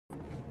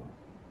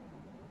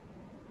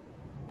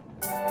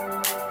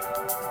Hello,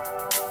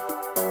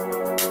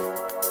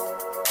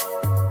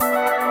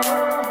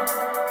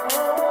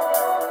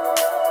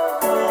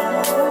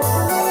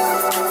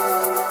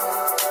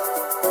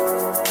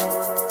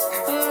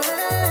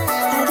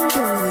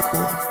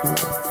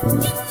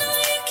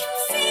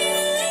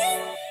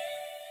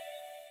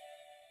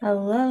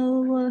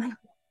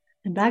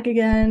 I'm back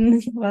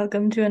again.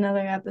 Welcome to another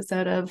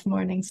episode of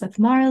Mornings with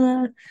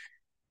Marla.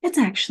 It's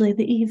actually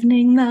the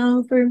evening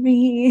though for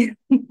me.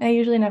 I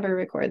usually never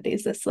record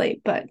these this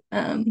late, but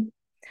I've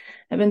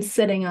been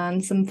sitting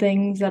on some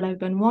things that I've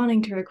been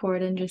wanting to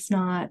record and just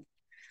not.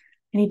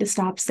 I need to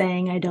stop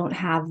saying I don't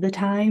have the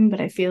time,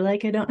 but I feel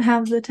like I don't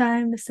have the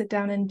time to sit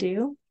down and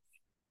do.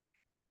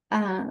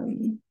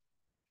 Um,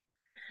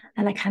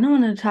 and I kind of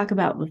wanted to talk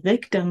about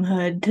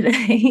victimhood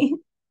today.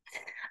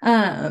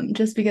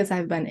 Just because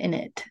I've been in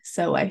it.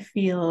 So I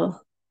feel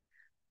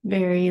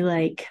very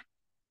like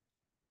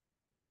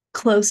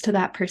close to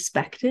that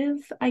perspective,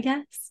 I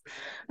guess,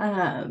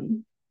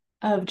 um,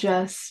 of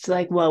just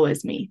like, woe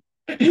is me.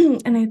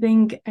 And I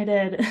think I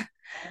did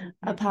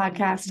a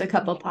podcast a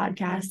couple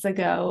podcasts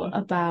ago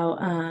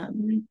about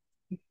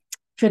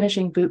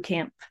finishing boot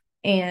camp.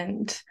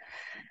 And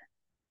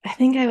I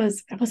think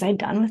was I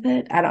done with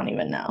it? I don't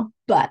even know.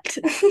 But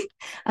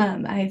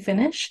I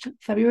finished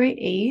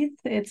February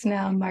 8th. It's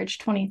now March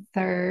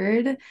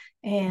 23rd,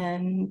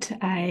 and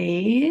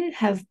I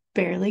have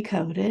barely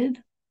coded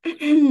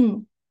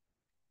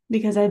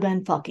because I've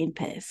been fucking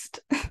pissed.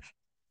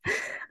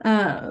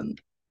 Um,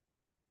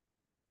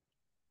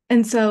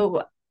 and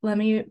so let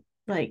me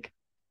like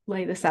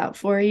lay this out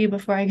for you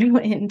before I go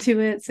into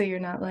it so you're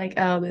not like,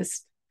 oh,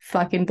 this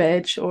fucking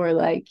bitch, or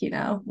like,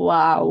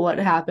 wow, what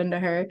happened to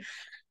her?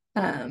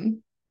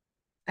 Um,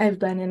 I've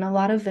been in a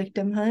lot of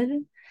victimhood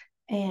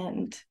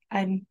and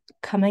I'm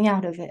coming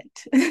out of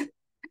it.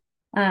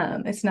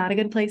 It's not a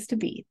good place to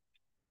be.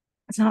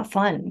 It's not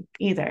fun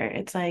either.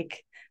 It's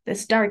like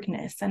this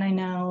darkness. And I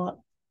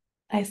know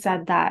I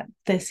said that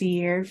this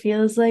year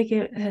feels like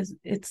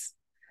it's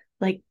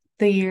like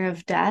the year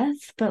of death,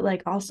 but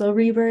like also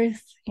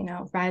rebirth,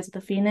 rise of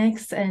the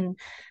phoenix. And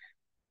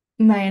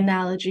my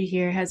analogy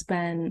here has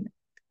been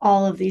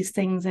all of these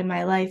things in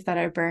my life that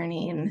are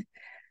burning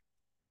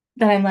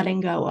that I'm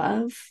letting go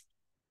of.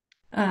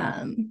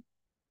 Um,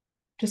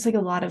 just like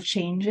a lot of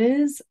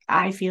changes.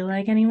 I feel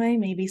like, anyway,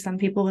 maybe some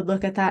people would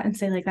look at that and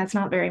say like that's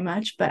not very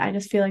much, but I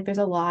just feel like there's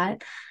a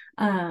lot.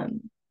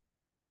 Um,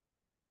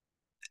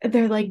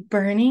 they're like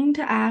burning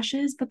to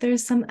ashes, but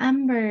there's some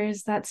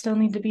embers that still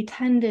need to be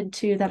tended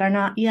to that are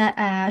not yet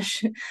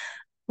ash,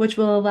 which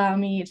will allow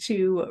me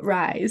to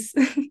rise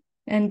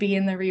and be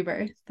in the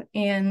rebirth.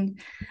 And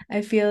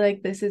I feel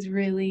like this is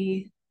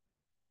really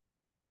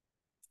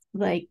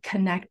like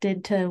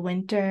connected to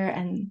winter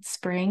and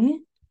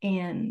spring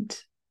and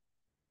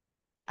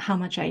how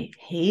much I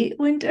hate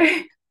winter.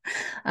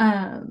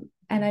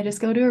 And I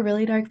just go to a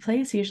really dark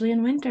place, usually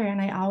in winter,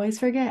 and I always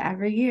forget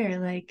every year,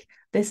 like,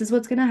 this is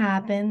what's going to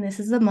happen.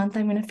 This is the month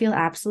I'm going to feel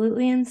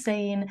absolutely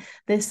insane.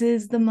 This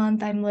is the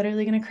month I'm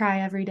literally going to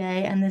cry every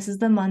day. And this is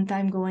the month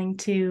I'm going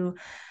to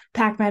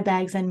pack my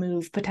bags and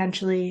move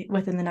potentially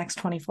within the next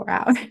 24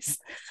 hours.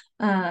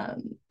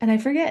 And I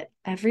forget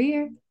every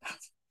year.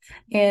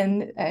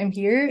 And I'm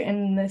here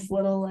in this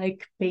little,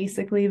 like,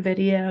 basically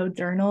video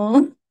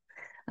journal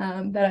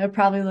that I would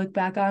probably look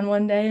back on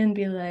one day and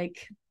be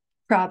like,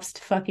 props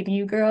to fucking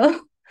you, girl.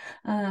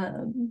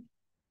 Um,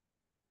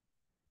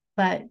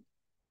 but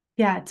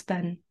yeah,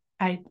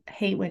 I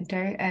hate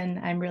winter and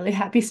I'm really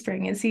happy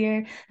spring is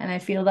here and I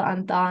feel the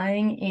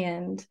unthawing.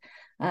 And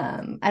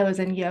I was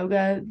in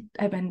yoga.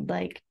 I've been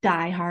like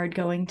die hard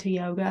going to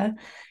yoga,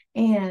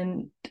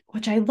 and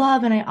which I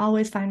love. And I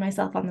always find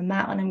myself on the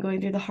mat when I'm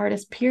going through the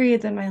hardest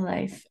periods in my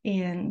life.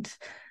 And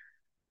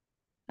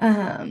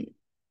um,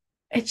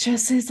 it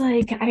just is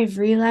like I've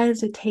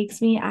realized it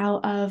takes me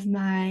out of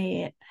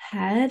my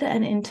head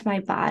and into my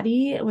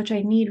body, which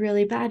I need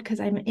really bad because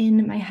I'm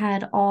in my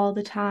head all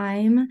the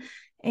time.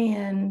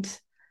 And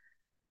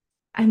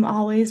I'm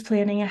always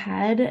planning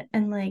ahead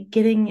and like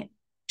getting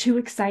too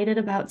excited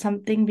about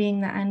something being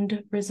the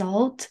end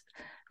result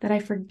that I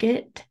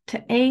forget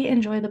to A,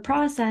 enjoy the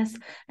process,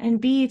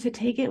 and B, to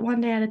take it one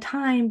day at a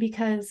time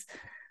because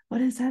what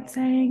is that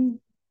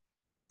saying?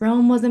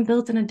 Rome wasn't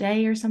built in a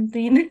day or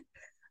something.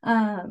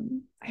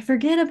 I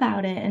forget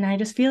about it and I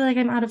just feel like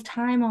I'm out of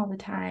time all the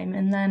time.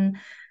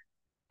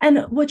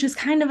 And which is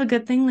kind of a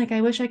good thing. Like, I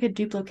wish I could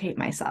duplicate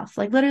myself.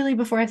 Like, literally,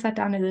 before I sat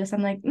down to this,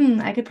 I'm like,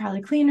 I could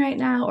probably clean right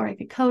now, or I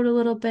could code a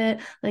little bit.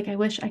 Like, I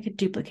wish I could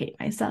duplicate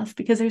myself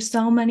because there's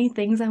so many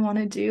things I want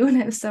to do, and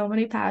I have so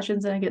many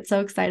passions, and I get so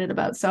excited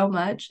about so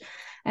much.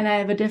 And I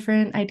have a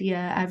different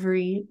idea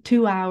every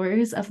 2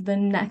 hours of the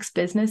next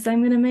business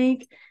I'm going to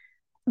make,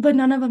 but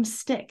none of them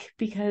stick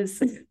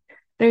because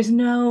there's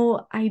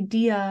no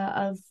idea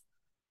of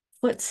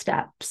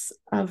footsteps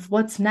of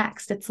what's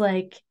next. It's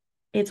like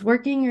it's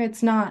working or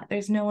it's not.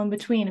 There's no in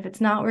between. If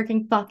it's not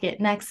working, fuck it.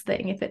 Next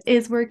thing. If it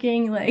is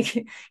working,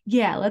 like,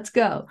 yeah, let's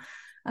go.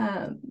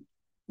 Um,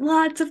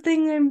 Lots of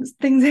things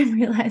I'm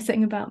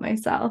realizing about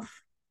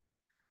myself.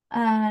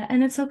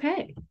 And it's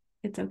okay.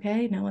 It's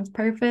okay. No one's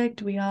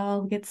perfect. We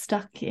all get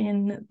stuck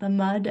in the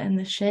mud and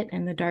the shit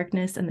and the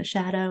darkness and the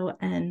shadow.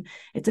 And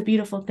it's a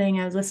beautiful thing.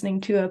 I was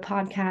listening to a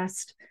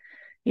podcast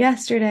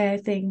yesterday, I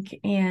think,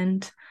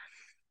 and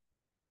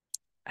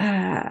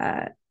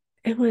uh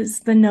it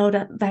was the Know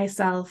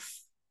Thyself.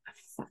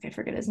 Fuck, I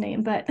forget his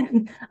name, but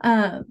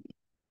um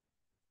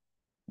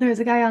there's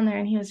a guy on there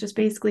and he was just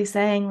basically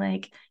saying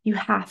like you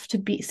have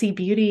to see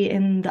beauty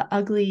in the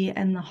ugly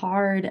and the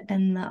hard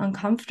and the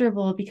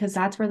uncomfortable because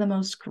that's where the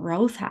most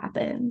growth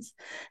happens.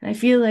 And I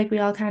feel like we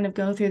all kind of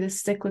go through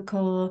this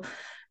cyclical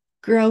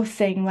growth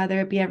thing, whether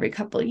it be every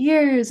couple of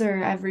years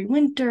or every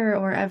winter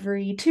or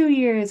every 2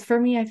 years. For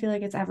me, I feel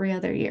like it's every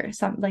other year.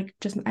 Some like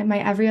just my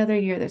every other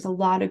year, there's a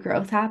lot of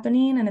growth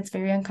happening and it's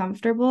very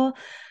uncomfortable.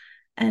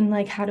 And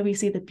like, how do we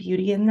see the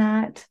beauty in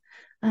that?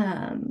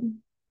 Um,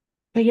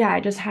 but yeah, I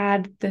just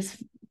had this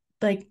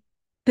like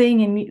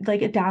thing and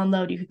like a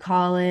download, you could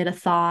call it a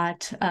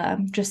thought,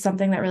 just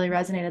something that really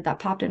resonated that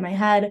popped in my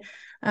head.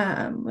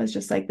 Was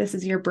just like, this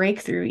is your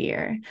breakthrough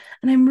year.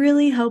 And I'm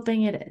really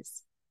hoping it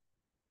is.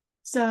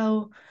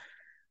 So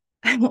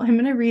I'm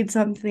going to read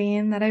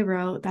something that I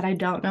wrote that I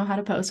don't know how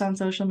to post on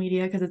social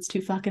media because it's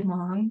too fucking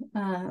long.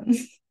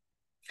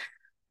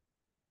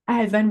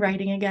 I've been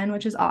writing again,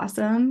 which is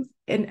awesome,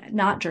 and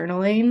not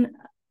journaling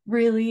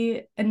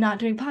really, and not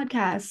doing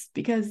podcasts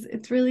because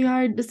it's really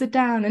hard to sit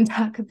down and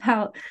talk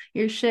about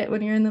your shit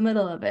when you're in the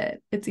middle of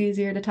it. It's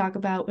easier to talk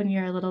about when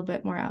you're a little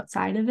bit more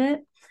outside of it.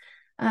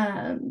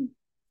 Um,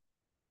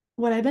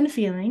 what I've been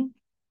feeling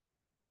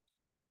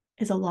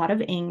is a lot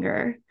of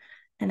anger,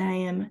 and I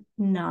am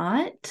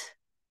not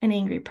an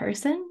angry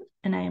person,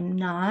 and I am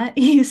not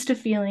used to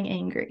feeling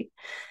angry.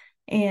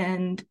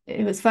 And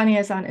it was funny,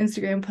 I saw an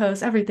Instagram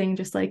post, everything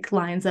just like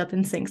lines up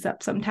and syncs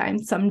up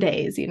sometimes. Some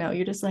days, you know,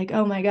 you're just like,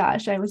 oh my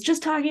gosh, I was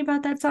just talking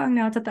about that song.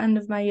 Now it's at the end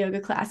of my yoga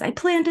class. I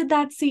planted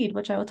that seed,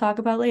 which I will talk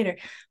about later,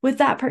 with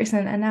that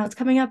person, and now it's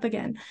coming up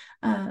again.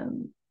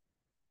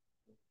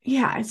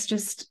 Yeah, it's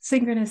just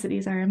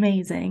synchronicities are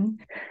amazing.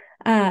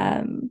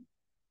 Um,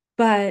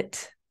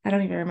 but I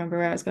don't even remember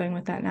where I was going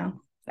with that now.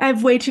 I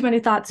have way too many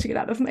thoughts to get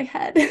out of my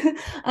head.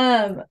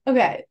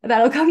 Okay,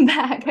 that'll come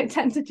back. I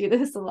tend to do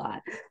this a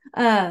lot.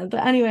 But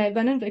anyway, I've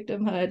been in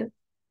victimhood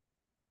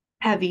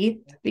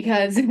heavy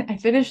because I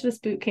finished this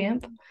boot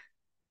camp.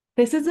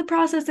 This is a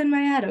process in my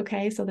head,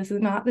 okay? So this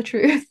is not the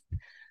truth.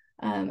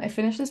 I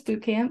finished this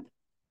boot camp.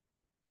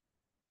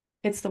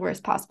 It's the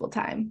worst possible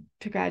time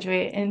to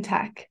graduate in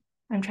tech.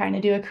 I'm trying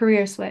to do a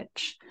career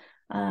switch.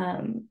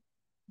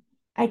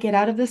 I get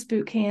out of this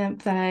boot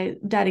camp that I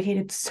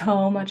dedicated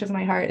so much of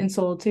my heart and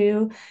soul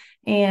to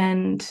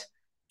and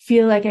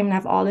feel like I'm gonna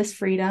have all this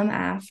freedom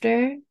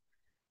after.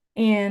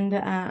 And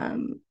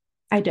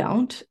I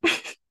don't.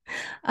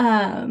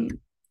 um,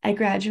 I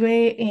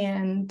graduate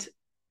and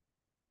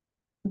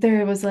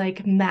there was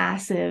like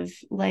massive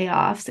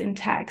layoffs in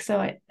tech. So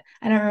I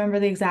don't remember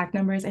the exact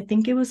numbers. I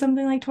think it was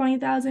something like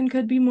 20,000,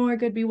 could be more,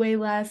 could be way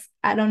less.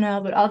 I don't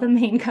know. But all the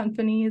main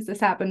companies, this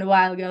happened a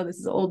while ago. This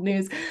is old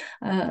news.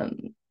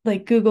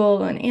 Like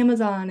Google and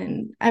Amazon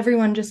and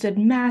everyone just did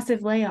massive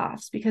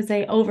layoffs because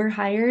they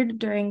overhired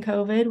during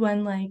COVID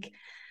when like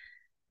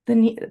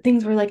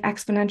things were like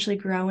exponentially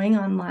growing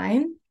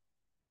online.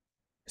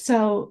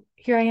 So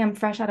here I am,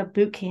 fresh out of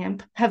boot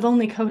camp, have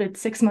only coded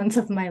 6 months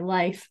of my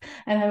life,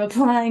 and I'm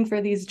applying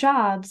for these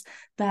jobs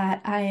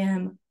that I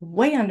am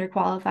way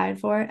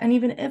underqualified for. And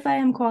even if I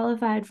am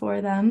qualified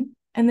for them,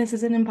 and this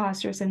is an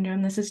imposter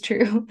syndrome, this is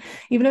true,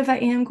 even if I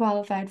am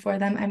qualified for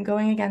them, I'm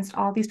going against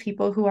all these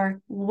people who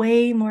are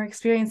way more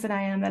experienced than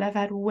I am, that have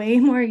had way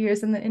more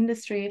years in the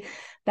industry,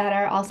 that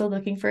are also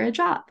looking for a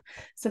job.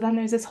 So then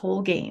there's this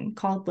whole game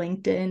called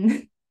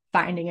LinkedIn,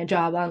 finding a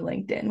job on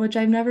LinkedIn, which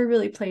I've never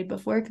really played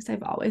before because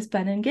I've always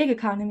been in gig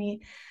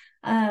economy.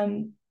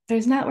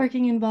 There's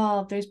networking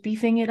involved, there's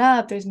beefing it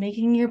up, there's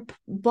making your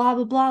blah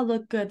blah blah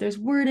look good, there's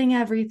wording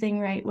everything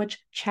right,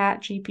 which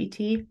Chat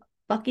GPT,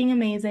 fucking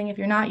amazing. If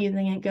you're not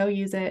using it, go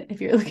use it if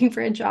you're looking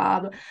for a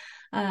job.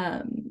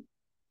 I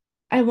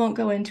won't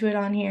go into it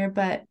on here,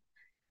 but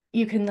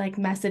you can like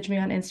message me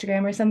on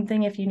Instagram or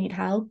something if you need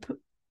help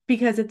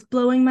because it's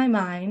blowing my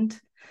mind.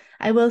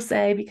 I will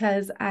say,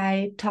 because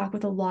I talk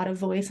with a lot of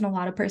voice and a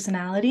lot of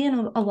personality,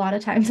 and a lot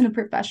of times in a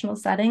professional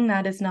setting,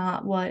 that is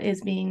not what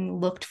is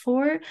being looked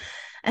for.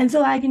 And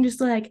so I can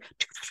just like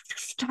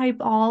type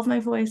all of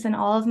my voice and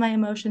all of my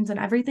emotions and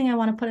everything I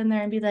want to put in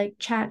there and be like,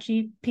 Chat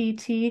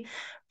GPT,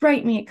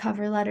 write me a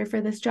cover letter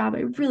for this job I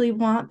really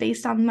want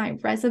based on my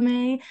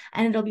resume.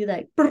 And it'll be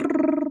like,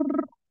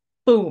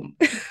 boom,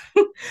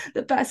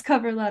 the best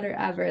cover letter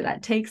ever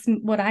that takes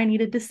what I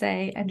needed to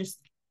say and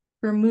just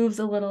removes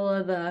a little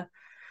of the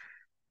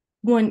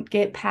wouldn't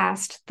get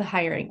past the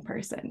hiring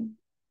person.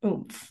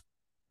 Oomph.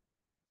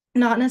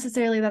 Not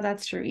necessarily that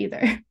that's true either.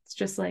 It's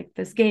just like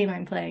this game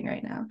I'm playing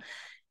right now.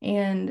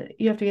 And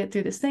you have to get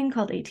through this thing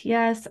called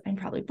ATS. I'm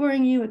probably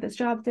boring you with this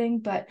job thing,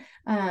 but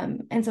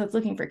and so it's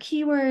looking for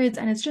keywords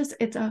and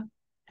it's a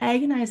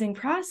agonizing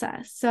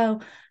process. So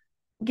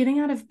getting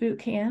out of boot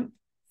camp,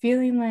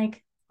 feeling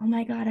like oh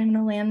my God, I'm going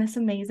to land this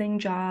amazing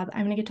job.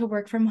 I'm going to get to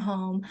work from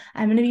home.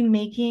 I'm going to be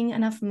making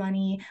enough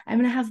money. I'm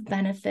going to have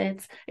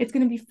benefits. It's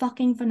going to be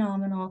fucking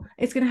phenomenal.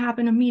 It's going to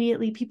happen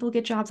immediately. People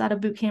get jobs out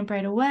of boot camp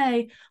right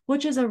away,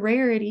 which is a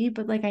rarity,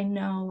 but like I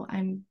know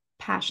I'm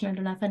passionate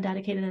enough and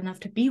dedicated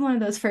enough to be one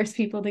of those first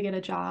people to get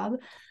a job.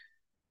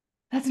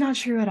 That's not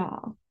true at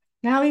all.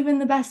 Now, even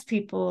the best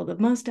people, the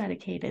most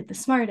dedicated, the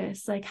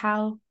smartest, like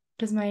how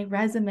does my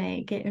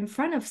resume get in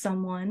front of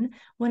someone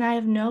when I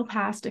have no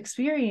past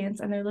experience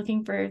and they're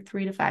looking for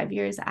 3 to 5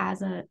 years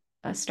as a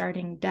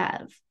starting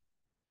dev?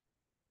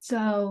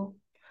 So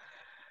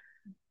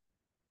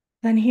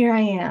then here I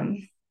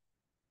am,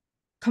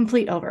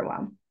 complete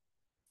overwhelm.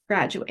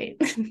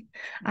 Graduate.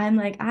 I'm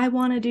like, I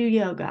want to do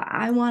yoga.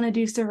 I want to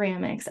do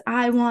ceramics.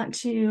 I need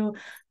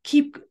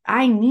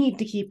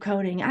to keep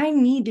coding. I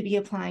need to be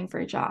applying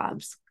for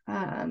jobs.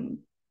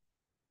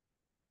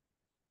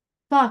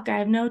 Fuck, I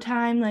have no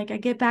time. Like, I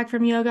get back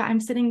from yoga,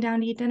 I'm sitting down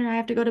to eat dinner, I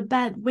have to go to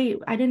bed. Wait,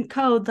 I didn't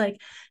code. Like,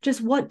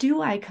 just what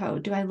do I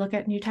code? Do I look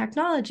at new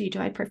technology? Do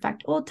I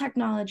perfect old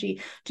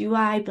technology? Do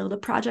I build a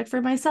project for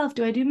myself?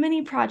 Do I do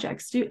mini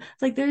projects?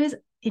 Like, there is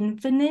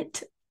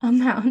infinite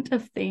amount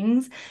of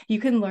things you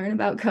can learn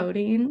about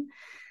coding,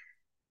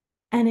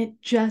 and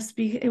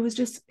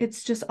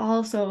it's just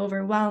all so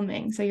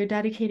overwhelming. So you're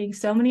dedicating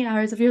so many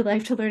hours of your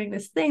life to learning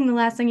this thing, the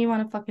last thing you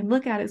want to fucking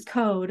look at is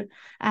code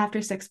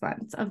after 6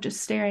 months of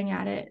just staring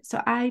at it.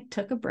 So I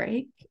took a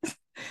break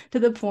to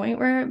the point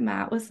where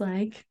Matt was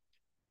like,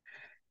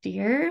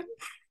 dear,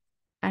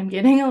 I'm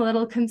getting a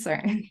little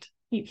concerned.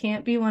 You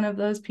can't be one of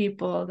those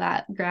people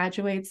that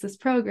graduates this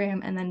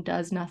program and then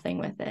does nothing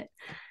with it.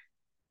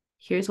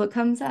 Here's what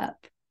comes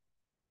up.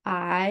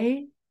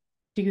 I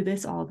do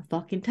this all the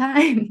fucking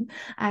time.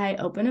 I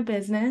open a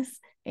business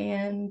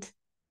and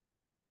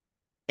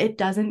it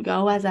doesn't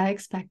go as I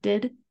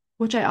expected,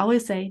 which I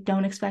always say,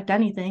 don't expect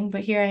anything,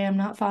 but here I am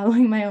not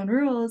following my own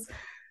rules.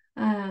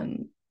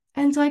 And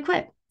so I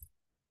quit.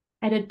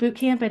 I did boot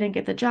camp. I didn't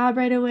get the job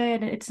right away.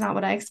 And it's not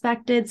what I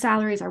expected.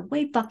 Salaries are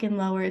way fucking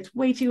lower. It's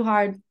way too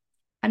hard.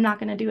 I'm not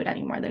going to do it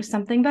anymore. There's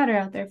something better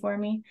out there for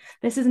me.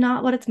 This is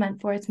not what it's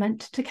meant for. It's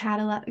meant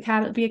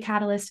to be a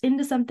catalyst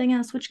into something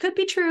else, which could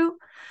be true,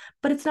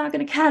 but it's not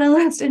going to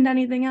catalyst into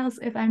anything else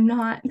if I'm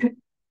not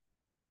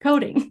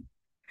coding,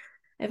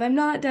 if I'm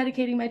not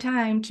dedicating my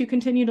time to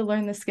continue to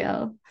learn the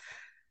skill.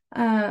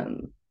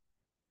 Um,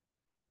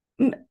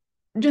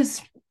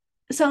 just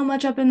so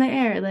much up in the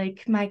air.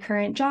 Like my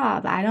current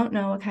job, I don't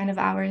know what kind of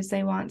hours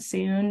they want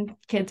soon.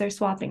 Kids are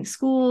swapping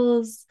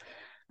schools.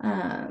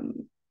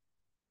 Um,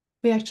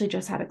 we actually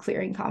just had a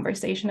clearing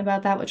conversation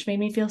about that, which made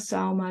me feel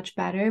so much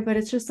better. But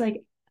it's just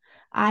like,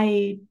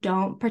 I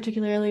don't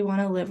particularly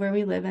want to live where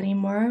we live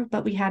anymore,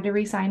 but we had to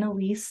re-sign a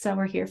lease, so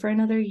we're here for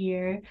another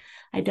year.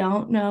 I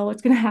don't know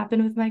what's going to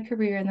happen with my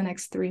career in the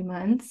next 3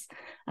 months.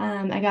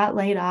 I got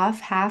laid off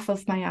half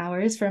of my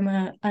hours from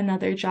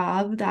another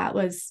job that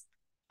was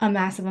a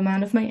massive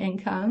amount of my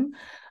income.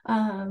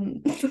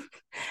 Um,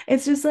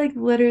 it's just like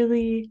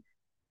literally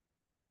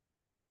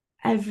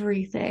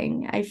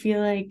everything. I feel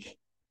like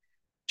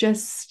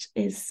just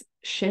is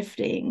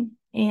shifting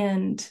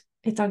and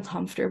it's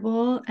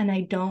uncomfortable and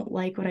I don't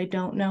like what I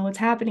don't know what's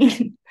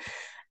happening.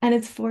 And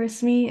it's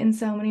forced me in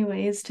so many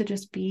ways to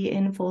just be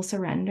in full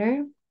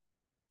surrender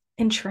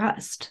and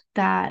trust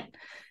that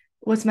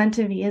what's meant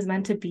to be is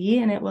meant to be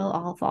and it will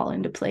all fall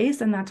into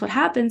place. And that's what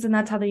happens. And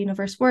that's how the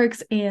universe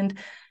works. And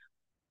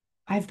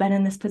I've been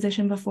in this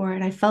position before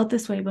and I felt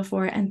this way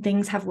before, and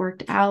things have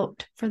worked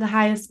out for the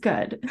highest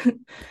good.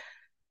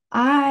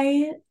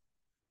 I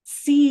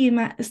see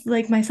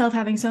myself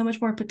having so much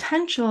more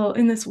potential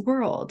in this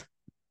world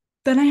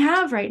than I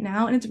have right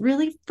now. And it's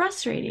really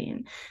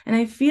frustrating. And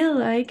I feel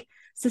like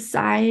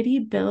society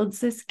builds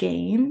this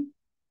game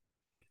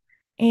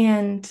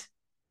and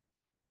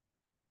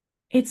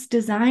it's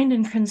designed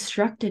and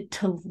constructed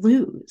to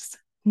lose.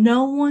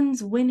 No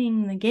one's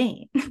winning the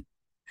game.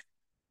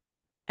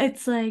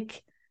 It's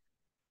like,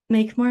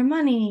 make more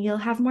money, you'll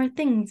have more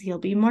things, you'll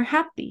be more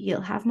happy,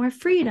 you'll have more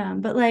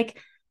freedom. But like,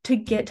 to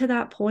get to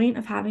that point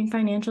of having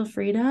financial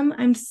freedom,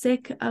 I'm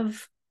sick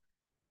of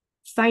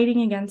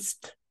fighting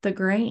against the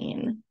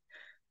grain.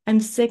 I'm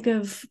sick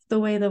of the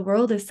way the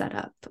world is set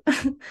up.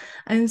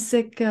 I'm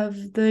sick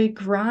of the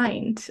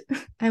grind.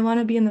 I want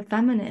to be in the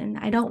feminine.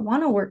 I don't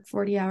want to work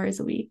 40 hours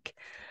a week.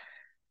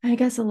 I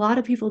guess a lot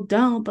of people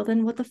don't, but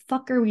then what the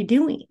fuck are we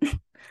doing?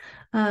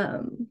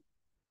 um,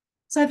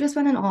 so I've just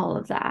been in all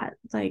of that.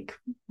 Like,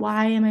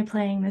 why am I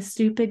playing this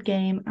stupid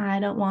game I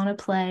don't want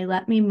to play?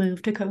 Let me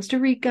move to Costa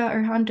Rica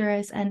or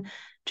Honduras and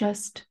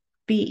just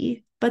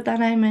be. But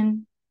then I'm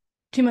in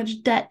too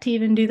much debt to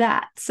even do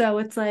that. So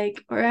it's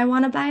like, or I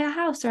want to buy a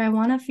house, or I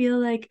want to feel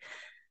like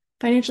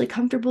financially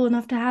comfortable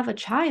enough to have a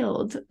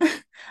child.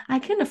 I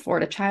can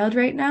afford a child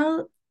right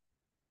now.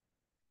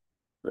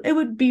 It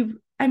would be,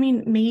 I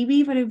mean,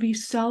 maybe, but it would be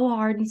so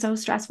hard and so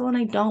stressful. And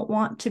I don't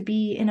want to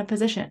be in a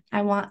position.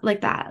 I want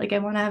like that. Like I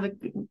want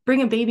to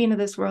bring a baby into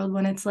this world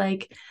when it's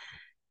like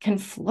can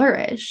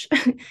flourish.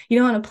 You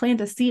don't want to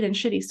plant a seed in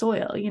shitty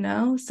soil, you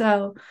know?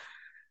 So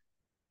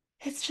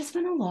It's just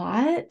been a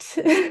lot.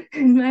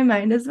 And my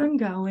mind has been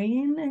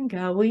going and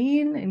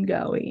going and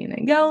going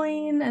and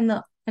going.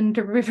 And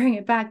to bring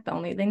it back, the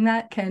only thing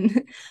that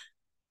can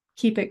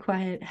keep it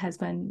quiet has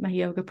been my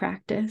yoga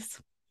practice,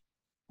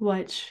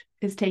 which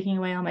is taking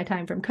away all my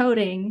time from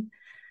coding.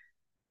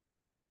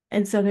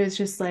 And so there's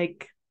just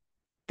like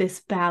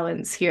this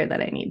balance here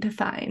that I need to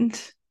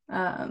find.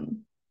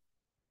 Um,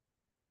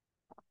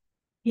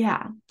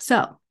 yeah.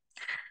 So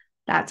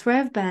that's where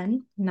I've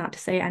been. Not to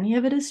say any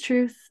of it is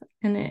truth.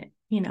 And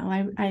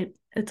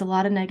it's a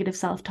lot of negative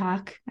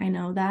self-talk. I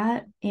know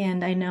that.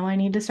 And I know I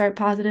need to start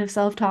positive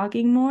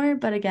self-talking more.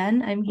 But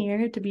again, I'm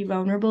here to be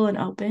vulnerable and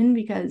open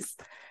because,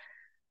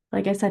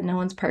 like I said, no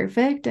one's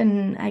perfect.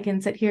 And I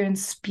can sit here and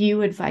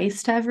spew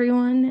advice to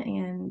everyone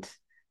and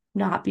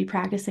not be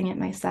practicing it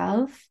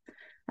myself.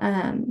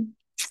 And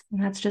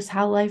that's just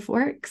how life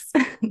works.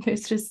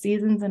 There's just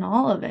seasons in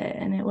all of it.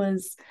 And it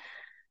was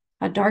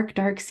a dark,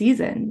 dark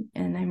season.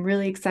 And I'm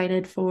really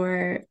excited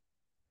for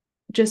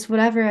just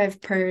whatever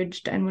I've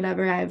purged and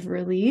whatever I've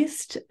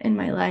released in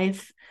my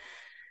life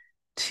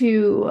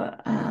to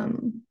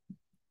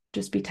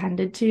just be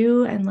tended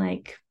to and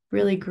like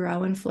really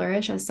grow and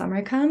flourish as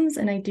summer comes.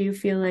 And I do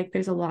feel like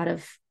there's a lot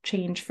of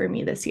change for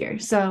me this year.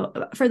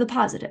 So for the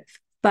positive,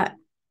 but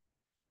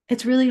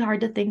it's really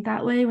hard to think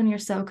that way when you're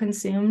so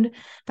consumed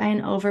by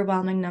an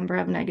overwhelming number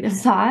of negative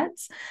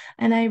thoughts.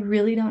 And I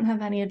really don't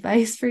have any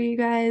advice for you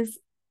guys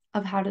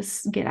of how to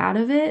get out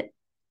of it.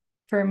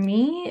 For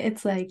me,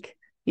 it's like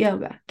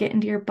yoga, get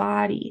into your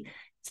body.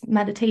 It's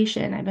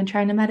meditation. I've been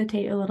trying to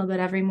meditate a little bit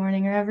every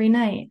morning or every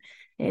night.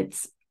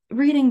 It's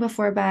reading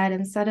before bed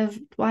instead of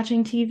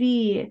watching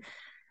TV.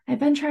 I've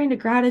been trying to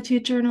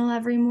gratitude journal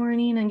every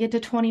morning and get to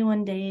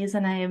 21 days.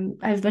 And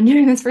I've been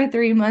doing this for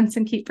 3 months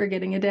and keep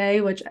forgetting a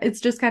day, which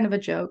it's just kind of a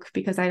joke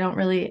because I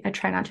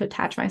try not to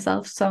attach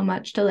myself so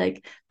much to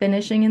like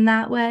finishing in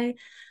that way.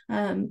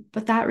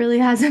 But that really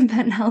hasn't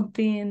been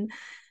helping.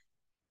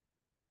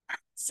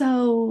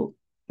 So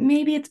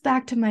maybe it's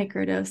back to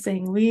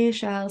microdosing. We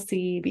shall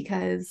see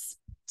because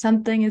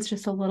something is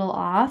just a little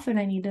off and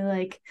I need to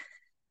like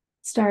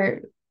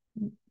start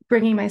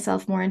bringing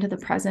myself more into the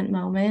present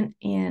moment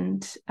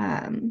and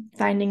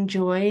finding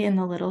joy in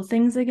the little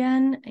things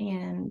again.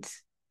 And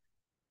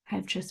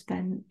I've just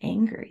been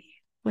angry,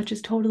 which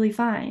is totally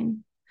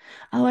fine.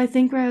 Oh, I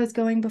think where I was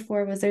going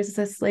before was there's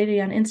this lady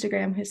on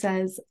Instagram who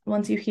says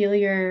once you heal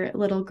your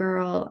little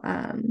girl,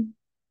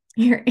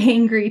 your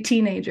angry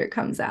teenager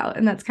comes out.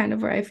 And that's kind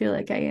of where I feel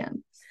like I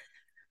am.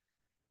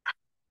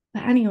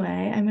 But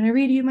anyway, I'm going to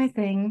read you my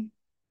thing.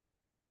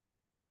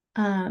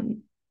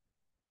 Um,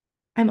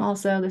 I'm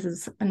also, this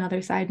is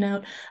another side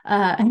note,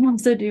 I'm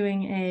also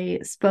doing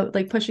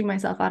like pushing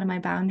myself out of my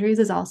boundaries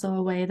is also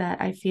a way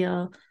that I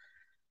feel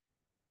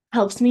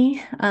helps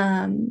me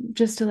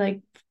just to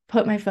like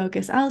put my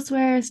focus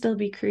elsewhere, still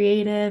be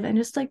creative, and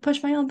just like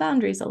push my own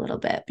boundaries a little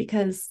bit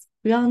because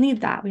we all need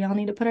that. We all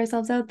need to put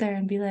ourselves out there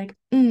and be like,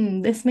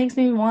 this makes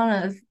me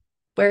want to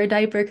wear a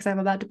diaper because I'm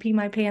about to pee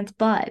my pants,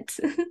 but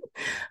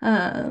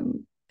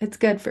it's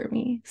good for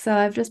me. So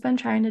I've just been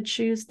trying to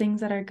choose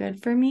things that are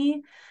good for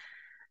me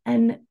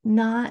and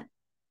not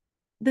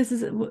this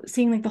is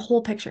seeing like the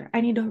whole picture.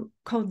 I need to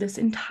code this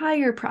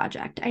entire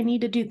project. I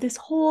need to do this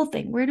whole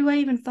thing. Where do I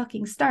even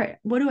fucking start?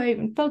 What do I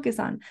even focus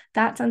on?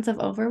 That sense of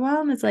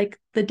overwhelm is like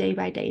the day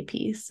by day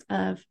piece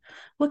of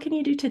what can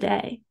you do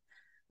today?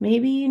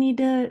 Maybe you need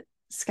to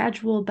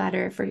schedule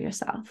better for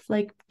yourself.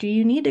 Like, do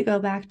you need to go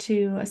back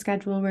to a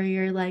schedule where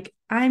you're like,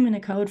 I'm going to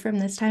code from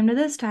this time to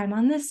this time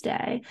on this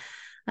day?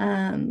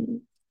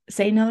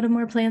 Say no to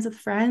more plans with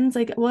friends.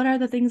 Like, what are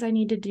the things I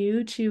need to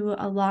do to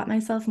allot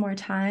myself more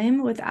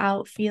time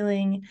without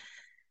feeling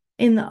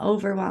in the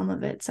overwhelm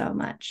of it so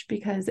much?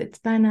 Because it's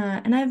been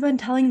and I've been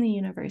telling the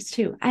universe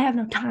too, I have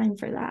no time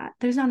for that.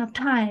 There's not enough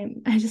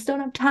time. I just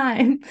don't have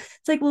time.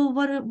 It's like, well,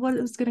 what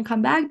is going to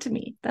come back to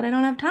me that I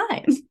don't have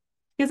time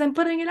because I'm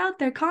putting it out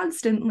there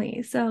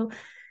constantly. So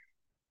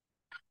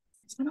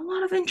it's been a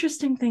lot of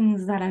interesting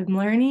things that I'm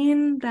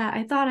learning that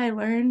I thought I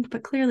learned,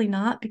 but clearly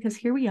not because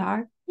here we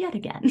are yet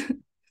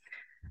again.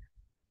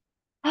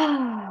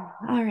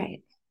 All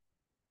right.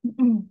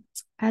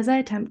 As I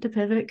attempt to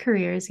pivot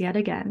careers yet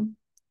again,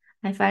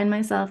 I find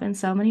myself in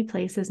so many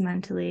places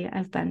mentally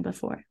I've been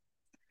before.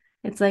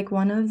 It's like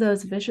one of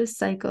those vicious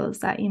cycles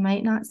that you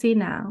might not see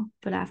now,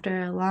 but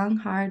after a long,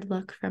 hard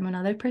look from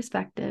another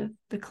perspective,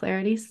 the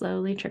clarity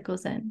slowly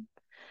trickles in.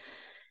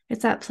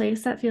 It's that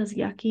place that feels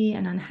yucky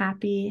and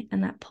unhappy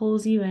and that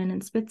pulls you in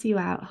and spits you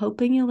out,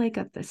 hoping you'll wake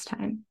up this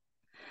time.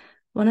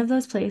 One of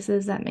those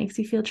places that makes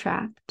you feel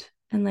trapped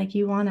and like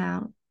you want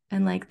out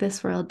and like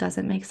this world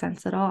doesn't make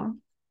sense at all.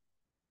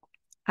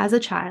 As a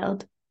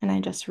child, and I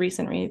just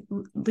recently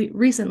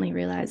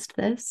realized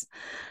this,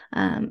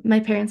 my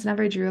parents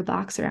never drew a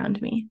box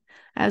around me.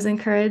 I was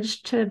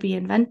encouraged to be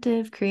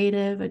inventive,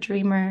 creative, a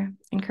dreamer,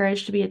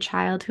 encouraged to be a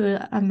child who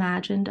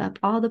imagined up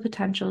all the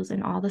potentials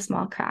in all the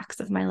small cracks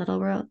of my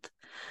little world.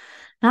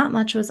 Not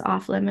much was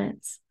off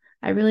limits.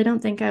 I really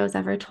don't think I was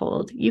ever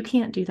told, you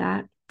can't do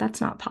that.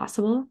 That's not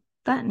possible.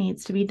 That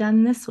needs to be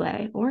done this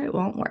way, or it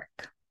won't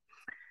work.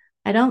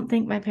 I don't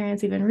think my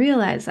parents even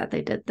realized that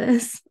they did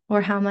this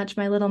or how much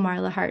my little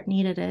Marla heart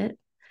needed it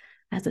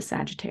as a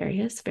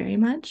Sagittarius, very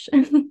much.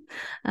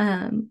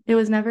 It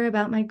was never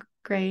about my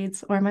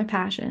grades or my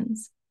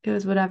passions. It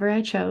was whatever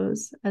I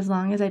chose, as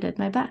long as I did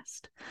my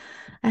best.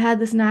 I had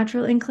this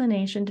natural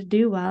inclination to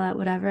do well at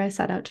whatever I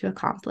set out to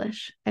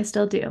accomplish. I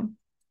still do.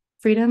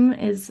 Freedom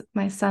is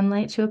my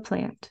sunlight to a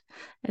plant.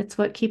 It's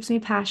what keeps me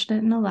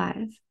passionate and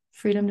alive.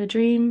 Freedom to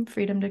dream,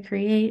 freedom to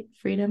create,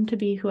 freedom to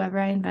be whoever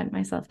I invent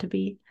myself to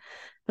be,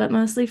 but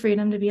mostly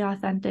freedom to be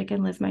authentic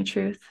and live my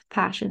truth,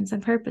 passions,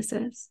 and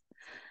purposes.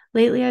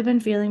 Lately, I've been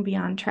feeling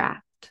beyond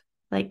trapped,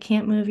 like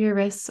can't move your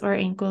wrists or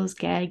ankles,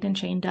 gagged and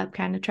chained up,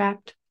 kind of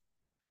trapped.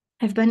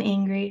 I've been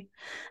angry.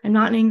 I'm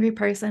not an angry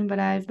person, but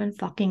I've been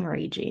fucking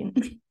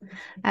raging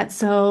at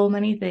so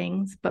many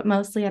things, but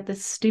mostly at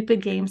this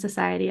stupid game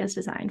society has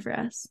designed for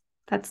us.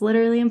 That's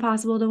literally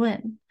impossible to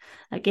win.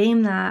 A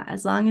game that,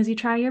 as long as you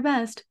try your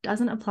best,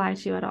 doesn't apply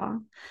to you at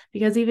all,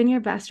 because even your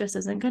best just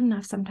isn't good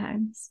enough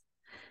sometimes.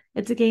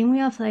 It's a game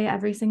we all play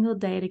every single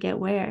day to get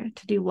where,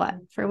 to do what,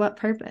 for what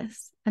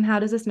purpose, and how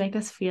does this make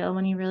us feel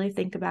when you really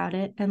think about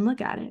it and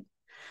look at it?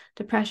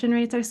 Depression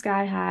rates are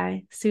sky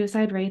high,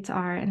 suicide rates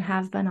are and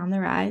have been on the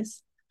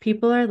rise.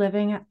 People are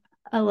living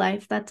a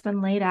life that's been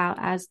laid out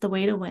as the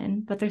way to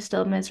win, but they're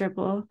still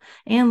miserable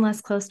and less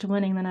close to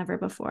winning than ever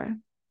before.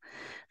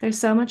 There's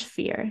so much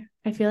fear.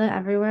 I feel it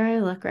everywhere I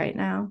look right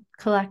now,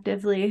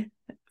 collectively.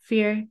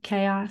 Fear,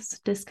 chaos,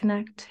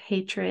 disconnect,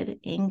 hatred,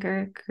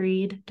 anger,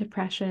 greed,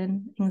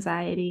 depression,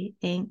 anxiety,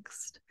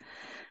 angst.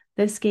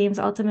 This game's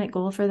ultimate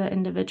goal for the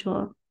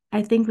individual,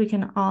 I think we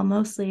can all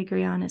mostly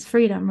agree on, is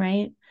freedom,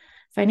 right?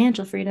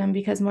 Financial freedom,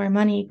 because more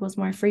money equals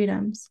more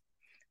freedoms.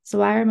 So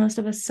why are most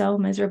of us so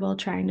miserable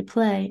trying to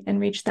play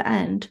and reach the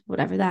end,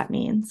 whatever that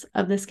means,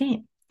 of this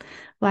game?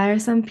 Why are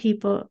some of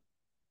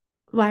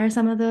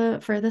the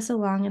furthest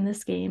along in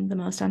this game the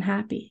most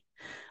unhappy?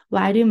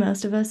 Why do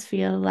most of us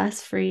feel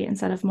less free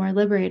instead of more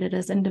liberated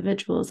as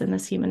individuals in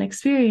this human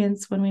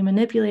experience when we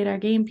manipulate our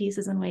game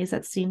pieces in ways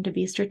that seem to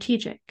be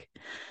strategic?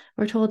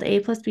 We're told A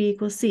plus B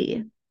equals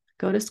C.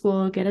 Go to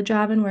school, get a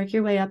job, and work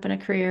your way up in a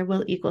career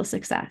will equal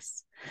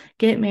success.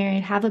 Get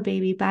married, have a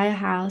baby, buy a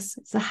house.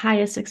 It's the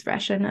highest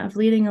expression of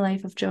leading a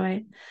life of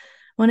joy.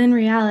 When in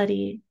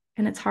reality,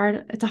 and it's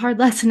a hard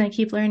lesson I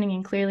keep learning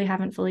and clearly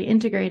haven't fully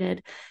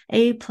integrated,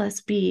 A plus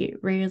B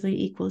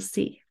rarely equals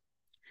C.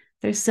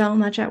 There's so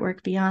much at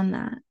work beyond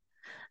that.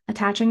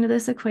 Attaching to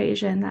this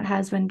equation that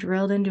has been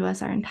drilled into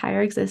us our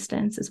entire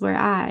existence is where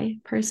I,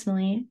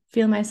 personally,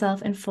 feel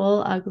myself in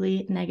full,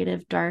 ugly,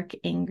 negative, dark,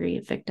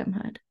 angry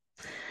victimhood.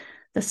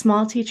 The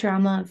small T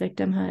trauma of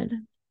victimhood.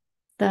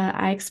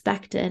 I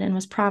expected and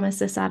was promised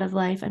this out of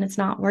life, and it's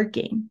not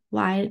working.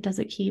 Why does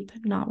it keep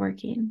not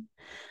working?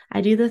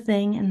 I do the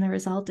thing and the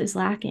result is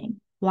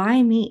lacking.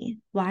 Why me?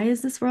 Why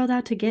is this world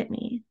out to get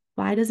me?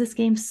 Why does this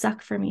game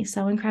suck for me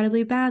so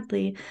incredibly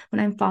badly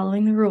when I'm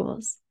following the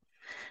rules?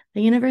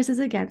 The universe is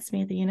against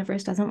me. The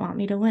universe doesn't want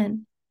me to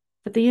win.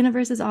 But the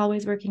universe is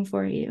always working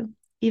for you,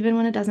 even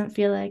when it doesn't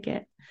feel like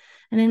it.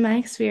 And in my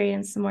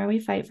experience, the more we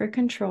fight for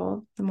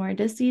control, the more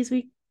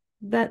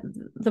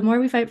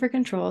we fight for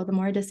control, the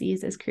more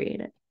disease is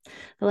created.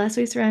 The less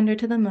we surrender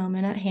to the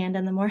moment at hand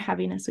and the more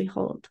heaviness we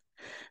hold.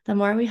 The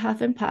more we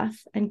huff and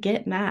puff and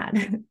get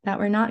mad that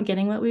we're not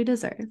getting what we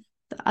deserve,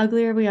 the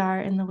uglier we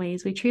are in the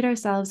ways we treat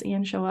ourselves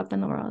and show up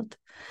in the world.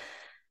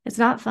 It's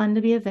not fun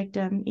to be a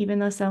victim, even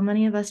though so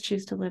many of us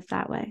choose to live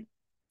that way.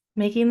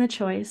 Making the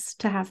choice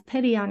to have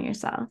pity on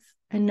yourself,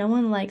 and no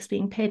one likes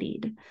being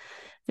pitied.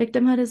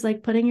 Victimhood is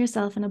like putting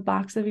yourself in a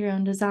box of your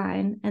own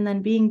design and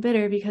then being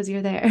bitter because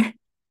you're there.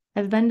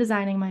 I've been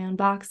designing my own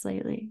box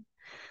lately.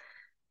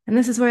 And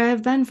this is where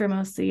I've been for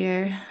most of the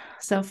year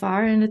so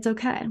far, and it's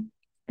okay.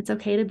 It's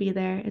okay to be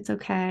there. It's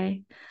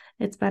okay.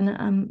 It's been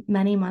a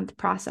many-month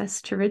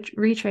process to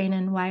retrain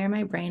and wire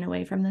my brain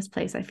away from this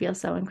place I feel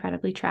so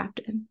incredibly trapped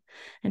in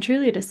and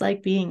truly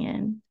dislike being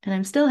in. And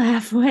I'm still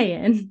halfway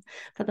in,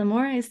 but the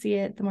more I see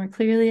it, the more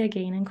clearly I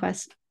gain in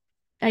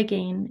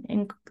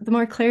the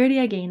more clarity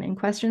I gain in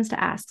questions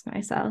to ask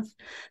myself,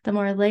 the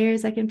more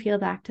layers I can peel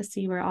back to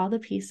see where all the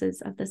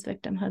pieces of this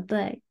victimhood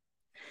lay.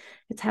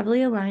 It's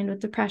heavily aligned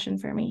with depression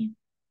for me.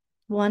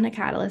 One a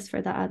catalyst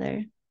for the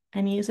other.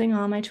 I'm using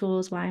all my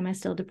tools. Why am I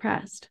still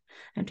depressed?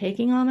 I'm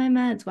taking all my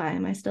meds. Why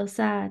am I still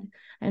sad?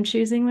 I'm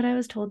choosing what I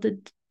was told to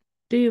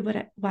do,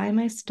 but why am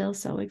I still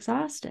so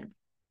exhausted?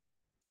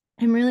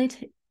 I'm really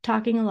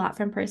talking a lot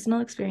from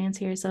personal experience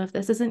here, so if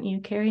this isn't you,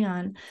 carry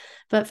on.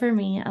 But for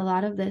me, a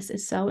lot of this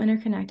is so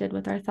interconnected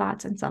with our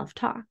thoughts and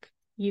self-talk.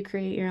 You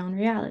create your own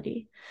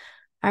reality.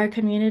 Our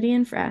community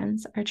and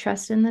friends, our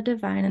trust in the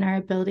divine, and our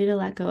ability to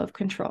let go of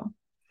control.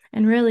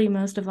 And really,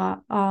 most of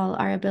all,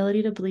 our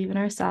ability to believe in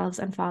ourselves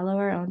and follow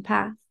our own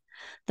path.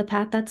 The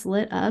path that's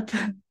lit up,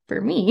 for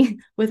me,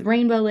 with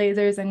rainbow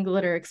lasers and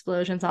glitter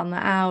explosions on the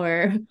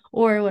hour,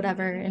 or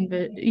whatever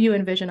you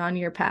envision on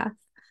your path.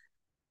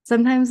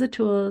 Sometimes the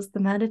tools,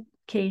 the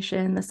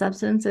medication, the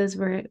substances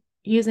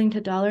using to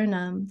dull or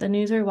numb, the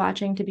news or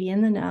watching to be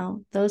in the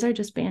know, those are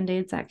just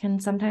band-aids that can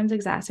sometimes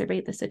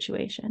exacerbate the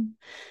situation.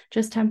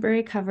 Just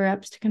temporary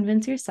cover-ups to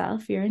convince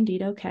yourself you're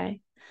indeed okay.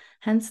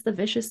 Hence the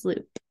vicious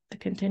loop, the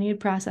continued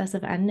process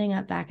of ending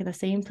up back at the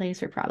same place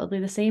for probably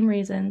the same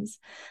reasons,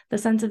 the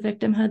sense of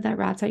victimhood that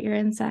rots at your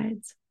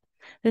insides.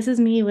 This is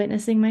me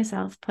witnessing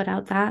myself put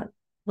out that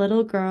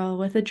little girl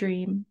with a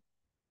dream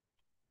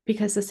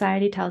because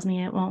society tells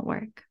me it won't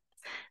work.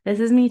 This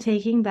is me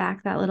taking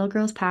back that little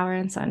girl's power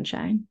and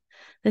sunshine.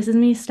 This is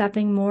me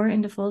stepping more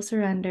into full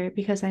surrender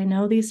because I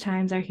know these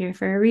times are here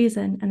for a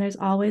reason and there's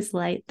always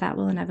light that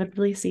will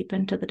inevitably seep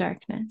into the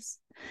darkness.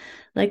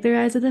 Like the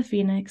rise of the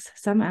phoenix,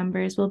 some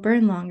embers will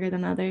burn longer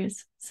than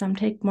others. Some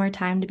take more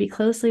time to be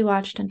closely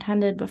watched and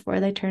tended before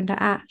they turn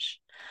to ash.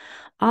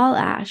 All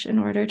ash in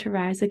order to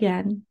rise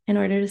again, in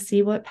order to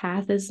see what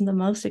path is the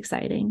most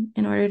exciting,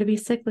 in order to be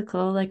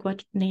cyclical like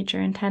what nature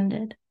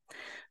intended.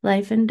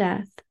 Life and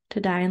death, to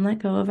die and let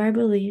go of our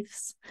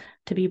beliefs,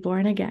 to be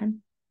born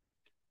again.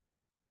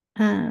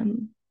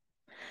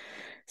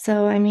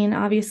 So, I mean,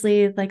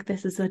 obviously, like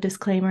this is a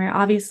disclaimer.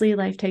 Obviously,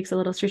 life takes a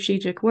little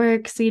strategic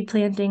work, seed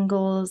planting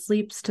goals,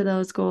 leaps to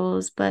those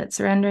goals, but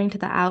surrendering to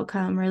the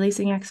outcome,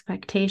 releasing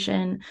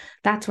expectation,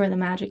 that's where the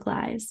magic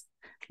lies.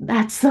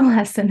 That's the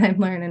lesson I'm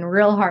learning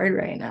real hard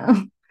right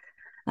now.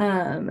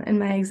 And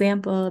my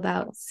example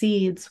about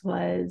seeds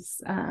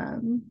was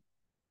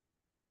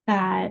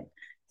that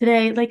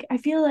today, like, I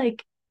feel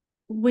like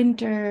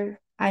winter,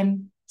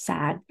 I'm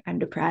sad, I'm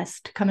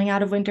depressed. Coming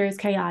out of winter is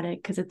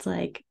chaotic because it's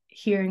like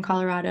here in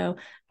Colorado,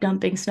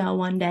 dumping snow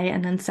one day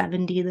and then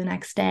 70 the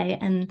next day.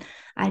 And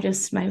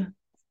my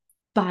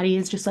body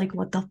is just like,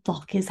 what the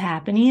fuck is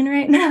happening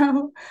right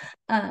now?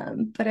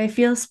 But I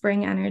feel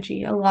spring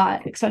energy a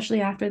lot,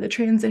 especially after the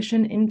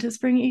transition into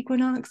spring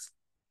equinox.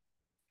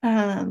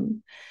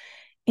 And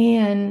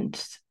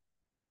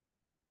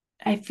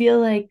I feel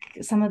like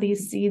some of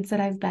these seeds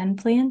that I've been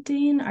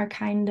planting are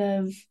kind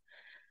of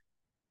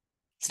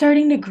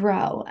starting to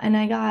grow. And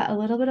I got a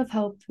little bit of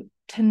hope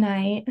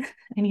tonight.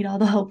 I need all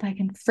the hope I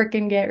can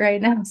freaking get right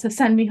now. So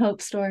send me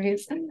hope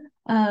stories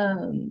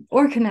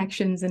or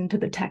connections into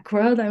the tech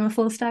world. I'm a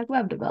full stack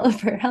web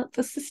developer. Help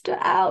a sister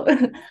out.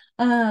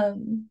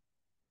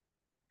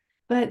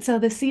 But so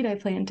the seed I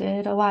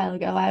planted a while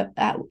ago,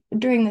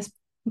 during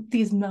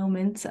these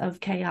moments of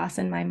chaos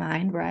in my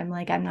mind where I'm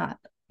like, I'm not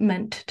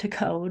meant to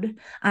code.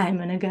 I'm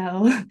gonna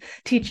go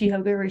teach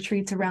yoga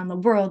retreats around the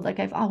world like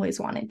I've always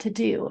wanted to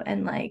do.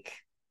 And like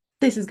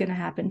this is gonna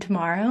happen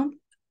tomorrow.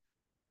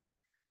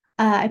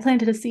 I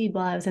planted a seed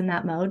while I was in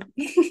that mode.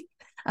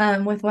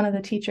 With one of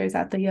the teachers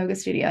at the yoga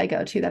studio I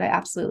go to that I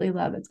absolutely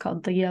love. It's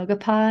called the Yoga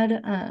Pod.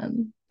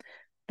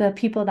 The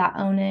people that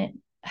own it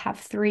have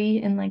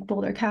three in like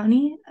Boulder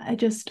County. I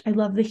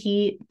love the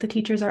heat. The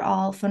teachers are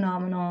all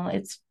phenomenal.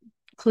 It's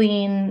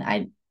clean.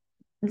 I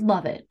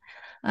love it.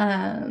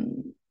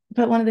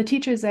 But one of the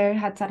teachers there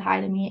had said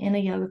hi to me in a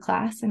yoga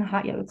class, in a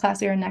hot yoga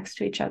class. We were next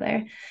to each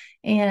other.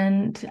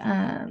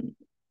 And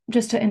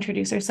just to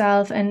introduce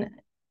herself. And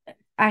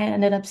I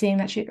ended up seeing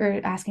that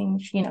asking,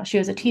 she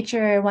was a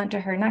teacher, went to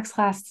her next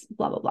class,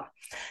 blah, blah, blah.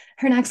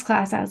 Her next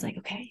class, I was like,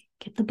 okay,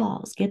 get the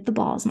balls,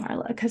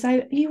 Marla. Because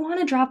you want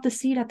to drop the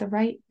seed at the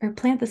right, or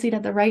plant the seed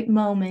at the right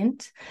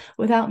moment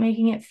without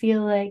making it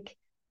feel like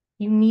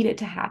you need it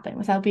to happen,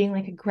 without being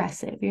like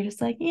aggressive. You're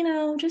just like,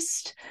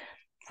 just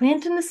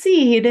planting the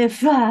seed if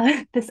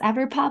this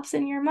ever pops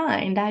in your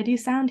mind. I do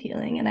sound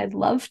healing and I'd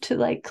love to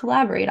like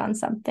collaborate on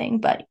something,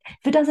 but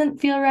if it doesn't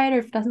feel right or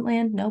if it doesn't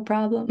land, no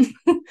problem.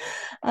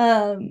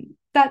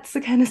 That's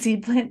the kind of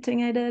seed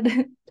planting I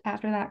did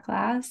after that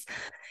class.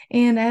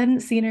 And I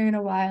hadn't seen her in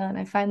a while. And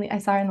I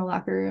saw her in the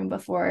locker room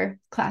before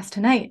class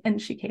tonight. And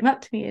she came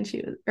up to me and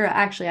I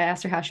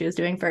asked her how she was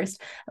doing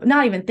first,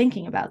 not even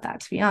thinking about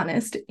that, to be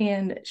honest.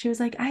 And she was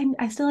like,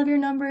 I still have your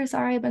number.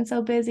 Sorry, I've been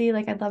so busy.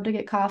 Like, I'd love to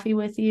get coffee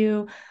with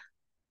you.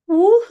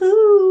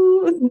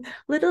 Woohoo!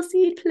 Little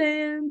seed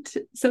plant.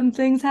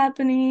 Something's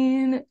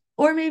happening.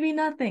 Or maybe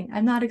nothing.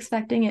 I'm not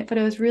expecting it, but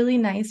it was really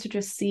nice to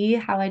just see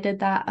how I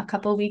did that a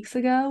couple weeks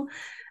ago.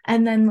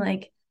 And then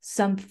like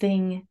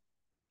something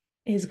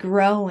is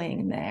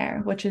growing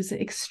there, which is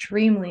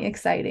extremely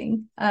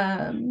exciting.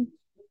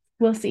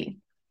 We'll see.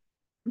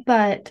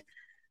 But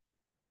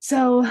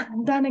so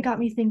then it got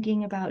me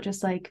thinking about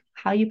just like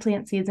how you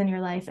plant seeds in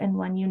your life and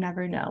when you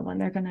never know when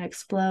they're going to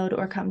explode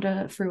or come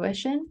to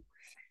fruition.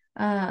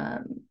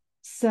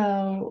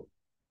 So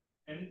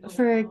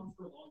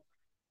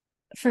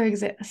for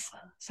example,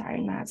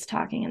 sorry, Matt's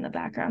talking in the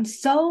background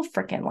so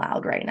freaking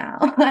loud right now.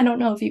 I don't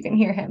know if you can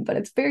hear him, but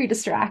it's very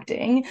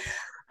distracting.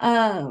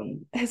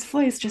 His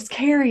voice just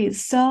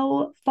carries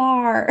so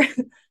far.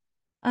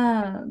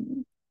 But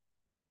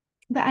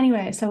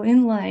anyway, so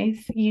in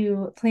life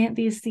you plant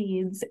these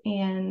seeds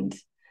and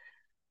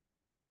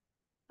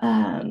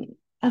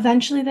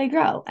eventually they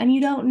grow, and you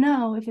don't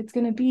know if it's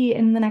going to be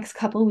in the next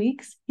couple of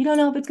weeks. You don't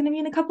know if it's going to be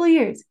in a couple of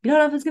years. You don't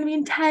know if it's going to be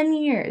in 10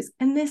 years.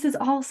 And this is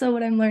also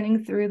what I'm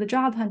learning through the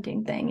job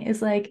hunting thing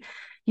is like,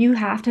 you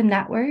have to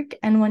network.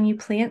 And when you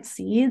plant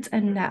seeds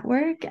and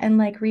network and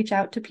like reach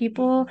out to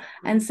people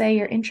and say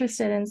you're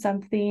interested in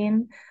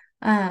something,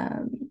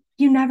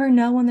 you never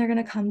know when they're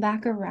going to come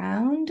back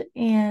around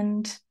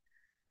and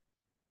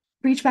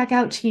reach back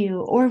out to you,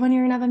 or when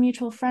you're gonna have a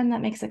mutual friend that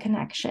makes a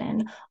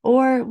connection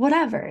or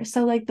whatever.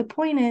 So like the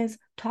point is,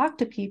 talk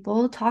to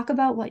people, talk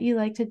about what you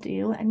like to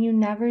do, and you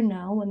never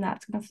know when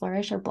that's going to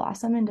flourish or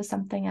blossom into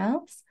something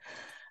else.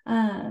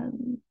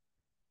 um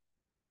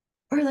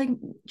or like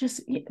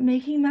just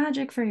making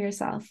magic for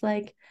yourself,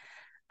 like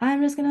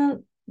I'm just gonna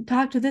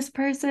talk to this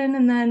person,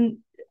 and then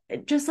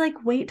just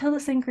like wait till the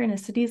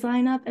synchronicities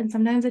line up. And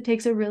sometimes it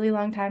takes a really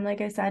long time,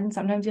 like I said, and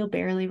sometimes you'll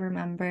barely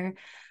remember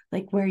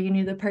like where you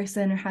knew the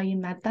person or how you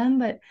met them.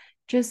 But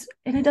just,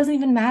 and it doesn't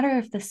even matter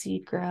if the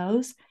seed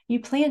grows, you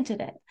planted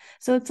it.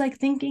 So it's like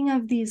thinking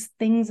of these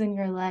things in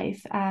your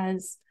life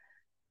as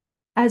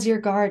your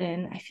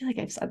garden. I feel like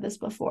I've said this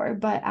before,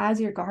 but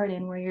as your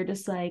garden, where you're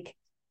just like,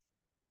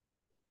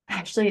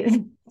 actually, it's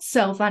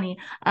so funny.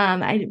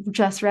 I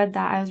just read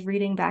that. I was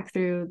reading back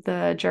through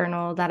the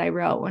journal that I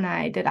wrote when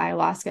I did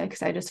ayahuasca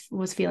because I just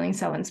was feeling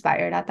so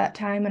inspired at that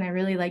time. And I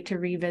really like to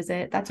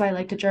revisit. That's why I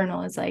like to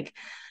journal. It's like,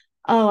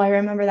 oh, I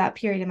remember that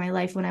period in my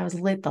life when I was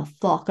lit the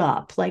fuck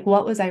up. Like,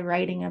 what was I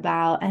writing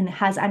about? And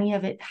has any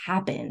of it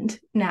happened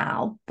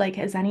now? Like,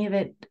 has any of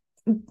it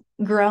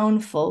grown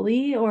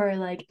fully? Or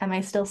like, am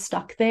I still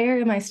stuck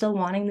there? Am I still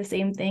wanting the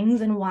same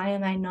things? And why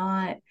am I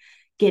not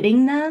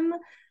getting them?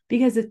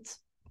 Because it's,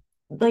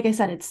 like I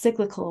said, it's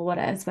cyclical. What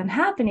has been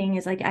happening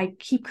is like I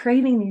keep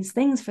craving these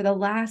things for the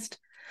last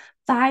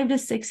 5 to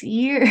 6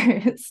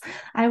 years.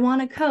 I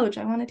want to coach.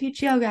 I want to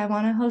teach yoga. I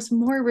want to host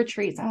more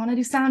retreats. I want to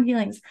do sound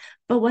healings.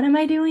 But what am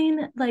I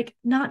doing? Like,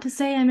 not to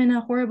say I'm in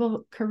a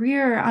horrible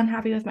career or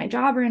unhappy with my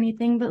job or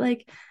anything, but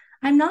like,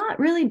 I'm not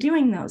really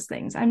doing those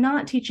things. I'm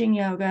not teaching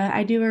yoga.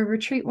 I do a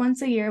retreat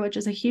once a year, which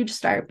is a huge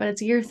start, but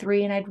it's year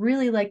 3. And I'd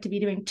really like to be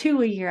doing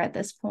 2 a year at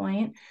this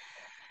point.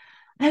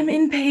 I'm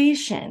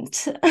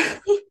impatient.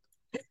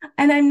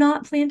 And I'm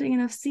not planting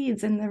enough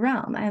seeds in the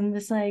realm. I'm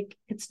just like,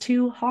 it's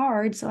too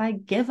hard. So I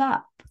give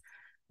up.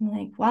 I'm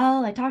like,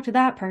 well, I talked to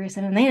that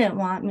person and they didn't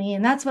want me.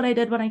 And that's what I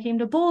did when I came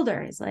to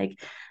Boulder. Is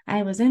like,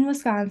 I was in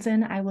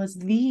Wisconsin. I was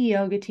the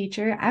yoga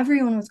teacher.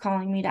 Everyone was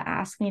calling me to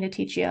ask me to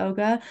teach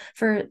yoga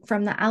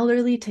from the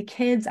elderly to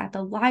kids at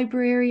the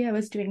library. I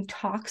was doing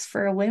talks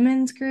for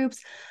women's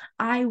groups.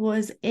 I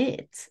was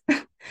it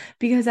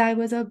because I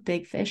was a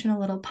big fish in a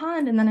little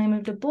pond. And then I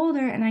moved to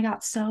Boulder and I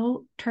got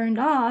so turned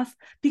off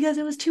because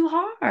it was too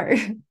hard.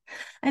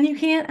 And you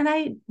can't, and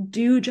I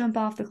do jump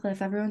off the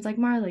cliff. Everyone's like,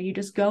 Marla, you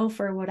just go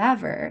for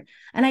whatever.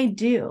 And I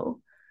do.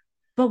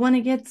 But when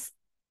it's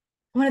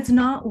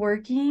not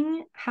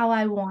working how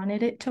I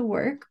wanted it to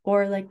work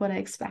or like what I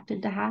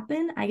expected to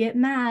happen, I get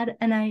mad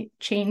and I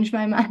change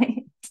my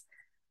mind.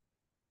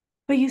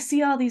 But you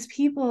see all these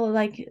people,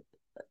 like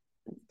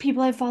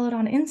people I've followed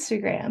on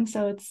Instagram.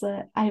 So it's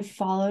I've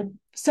followed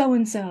so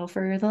and so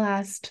for the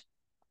last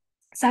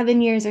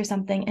 7 years or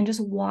something, and just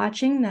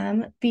watching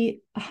them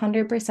be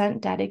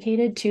 100%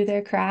 dedicated to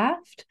their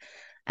craft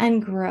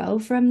and grow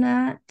from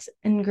that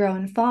and grow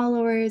in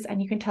followers.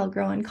 And you can tell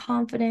grow in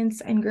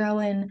confidence and grow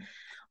in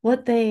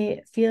what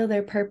they feel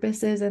their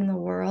purpose is in the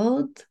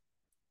world.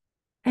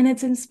 And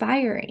it's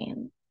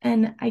inspiring.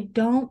 And I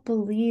don't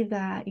believe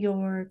that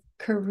your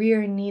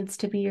career needs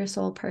to be your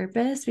sole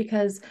purpose,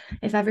 because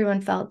if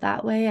everyone felt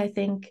that way, I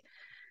think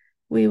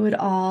we would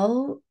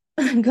all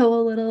go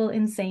a little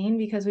insane,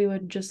 because we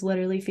would just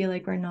literally feel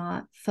like we're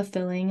not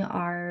fulfilling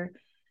our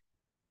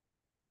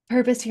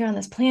purpose here on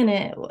this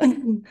planet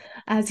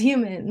as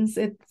humans.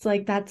 It's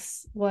like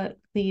that's what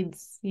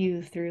leads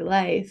you through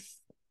life.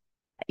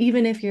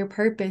 Even if your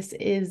purpose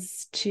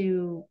is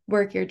to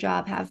work your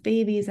job, have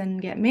babies,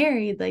 and get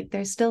married, like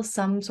there's still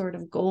some sort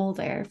of goal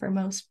there for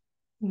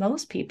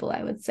most people,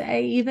 I would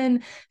say.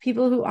 Even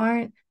people who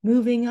aren't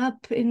moving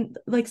up in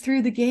like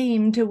through the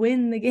game to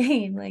win the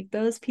game, like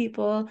those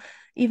people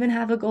even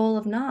have a goal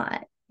of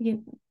not,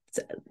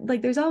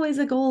 like there's always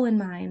a goal in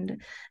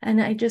mind.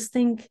 And I just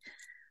think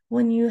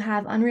when you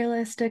have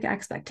unrealistic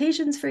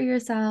expectations for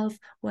yourself,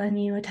 when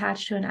you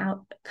attach to an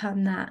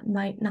outcome that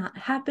might not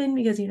happen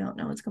because you don't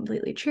know it's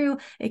completely true,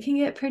 it can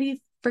get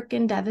pretty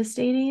freaking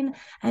devastating.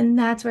 And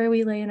that's where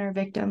we lay in our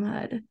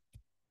victimhood.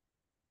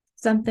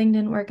 Something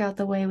didn't work out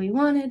the way we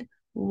wanted.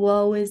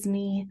 Woe is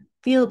me.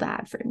 Feel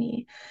bad for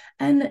me.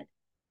 And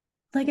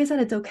like I said,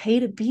 it's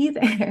okay to be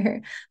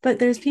there, but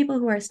there's people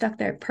who are stuck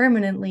there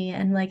permanently.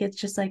 And like, it's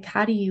just like,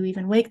 how do you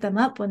even wake them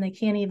up when they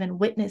can't even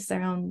witness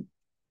their own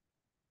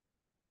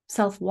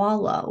self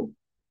wallow?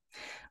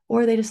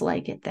 Or they just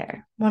like it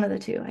there. One of the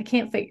two. I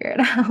can't figure it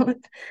out.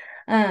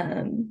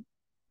 um,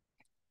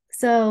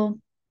 so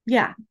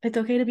yeah, it's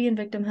okay to be in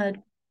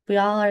victimhood. We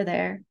all are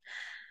there.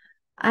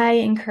 I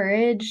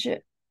encourage,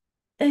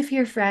 if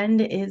your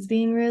friend is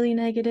being really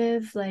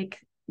negative, like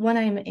when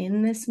I'm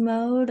in this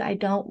mode, I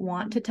don't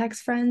want to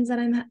text friends that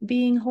I'm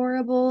being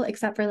horrible,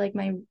 except for like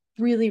my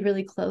really,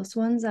 really close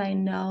ones I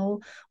know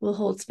will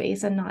hold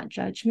space and not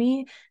judge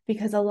me,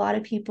 because a lot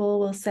of people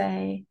will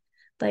say,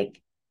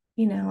 like,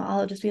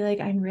 I'll just be like,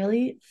 I'm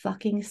really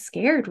fucking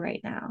scared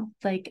right now.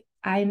 Like,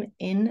 I'm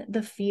in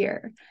the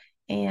fear.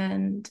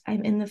 And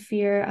I'm in the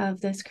fear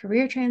of this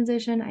career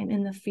transition. I'm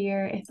in the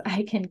fear if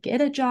I can get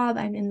a job.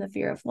 I'm in the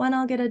fear of when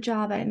I'll get a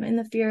job. I'm in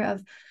the fear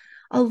of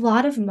a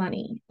lot of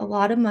money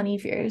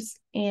fears.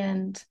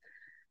 And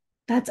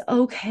that's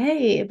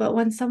okay. But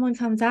when someone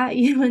comes at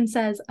you and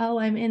says, oh,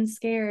 I'm in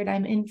scared,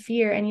 I'm in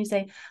fear, and you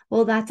say,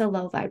 well, that's a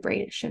low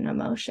vibration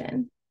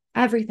emotion.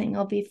 Everything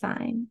will be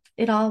fine.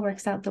 It all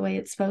works out the way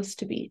it's supposed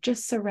to be.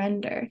 Just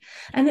surrender.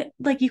 And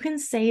like you can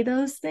say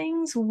those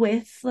things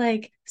with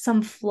like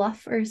some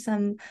fluff or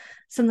some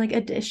like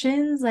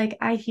additions. Like,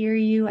 I hear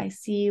you, I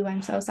see you,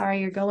 I'm so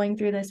sorry you're going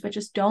through this, but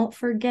just don't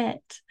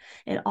forget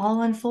it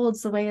all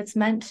unfolds the way it's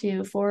meant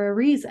to for a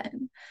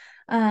reason.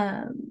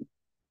 Um,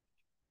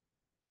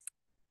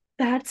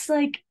 that's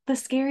like the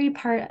scary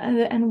part of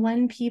it. And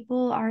when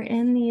people are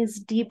in these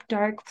deep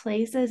dark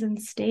places and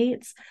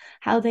states,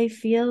 how they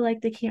feel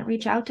like they can't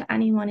reach out to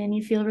anyone, and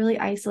you feel really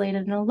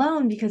isolated and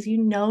alone because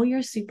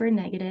you're super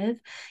negative,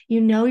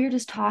 you're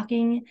just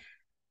talking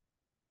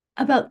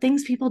about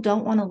things people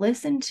don't want to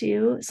listen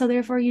to, so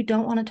therefore you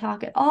don't want to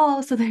talk at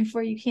all, so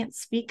therefore you can't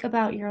speak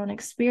about your own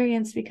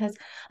experience because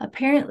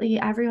apparently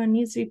everyone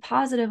needs to be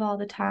positive all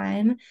the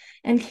time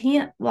and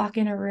can't walk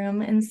in a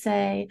room and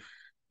say,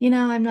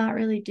 I'm not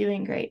really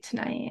doing great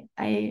tonight.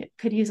 I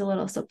could use a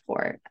little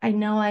support. I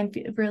know I'm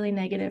really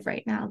negative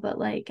right now, but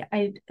like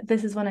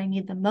this is when I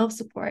need the most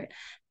support.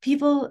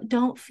 People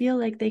don't feel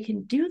like they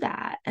can do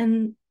that.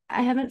 And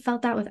I haven't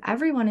felt that with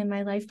everyone in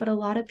my life, but a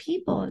lot of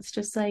people, it's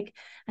just like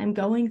I'm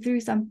going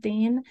through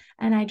something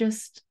and I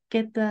just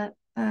get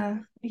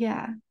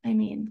yeah, I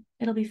mean,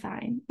 it'll be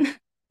fine.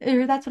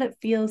 Or that's what it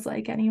feels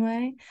like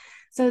anyway.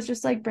 So it's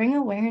just like bring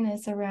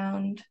awareness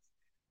around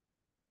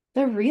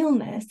the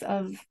realness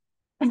of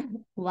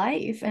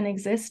life and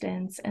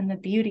existence and the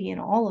beauty in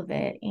all of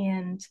it.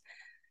 And,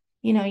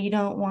 you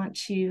don't want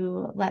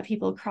to let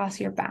people cross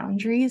your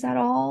boundaries at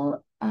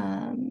all.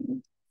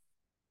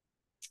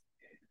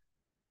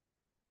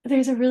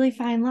 There's a really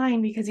fine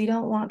line because you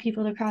don't want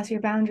people to cross your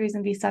boundaries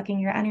and be sucking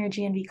your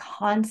energy and be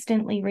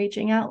constantly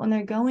reaching out when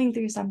they're going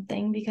through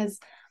something, because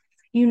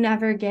you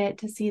never get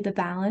to see the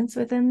balance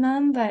within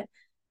them. But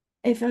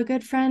if a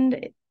good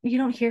friend you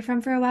don't hear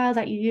from for a while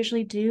that you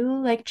usually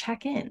do, like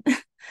check in.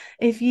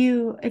 If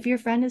your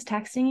friend is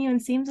texting you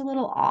and seems a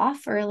little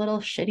off or a little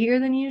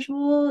shittier than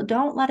usual,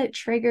 don't let it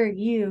trigger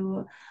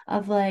you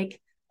of like,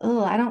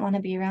 oh, I don't want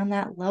to be around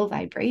that low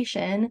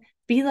vibration.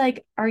 Be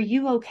like, are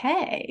you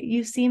okay?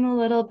 You seem a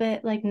little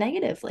bit like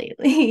negative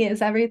lately.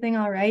 Is everything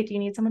all right? Do you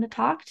need someone to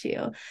talk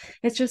to?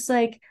 It's just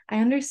like, I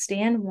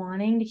understand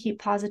wanting to keep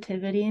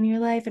positivity in your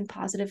life and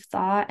positive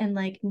thought, and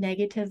like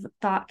negative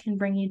thought can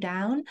bring you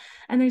down.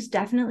 And there's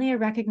definitely a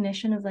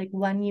recognition of like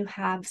when you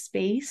have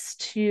space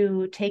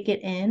to take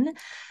it in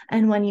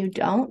and when you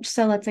don't.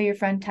 So let's say your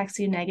friend texts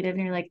you negative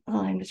and you're like,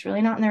 oh, I'm just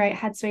really not in the right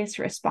headspace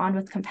to respond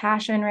with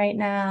compassion right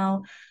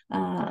now.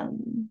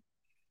 Um,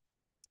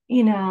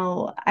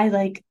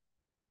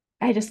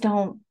 I just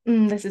don't,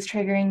 this is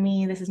triggering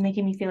me. This is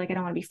making me feel like I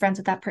don't want to be friends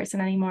with that person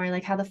anymore.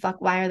 Like, how the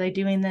fuck, why are they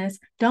doing this?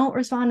 Don't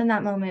respond in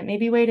that moment.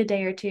 Maybe wait a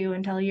day or two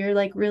until you're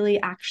like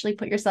really actually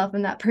put yourself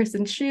in that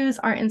person's shoes,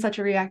 aren't in such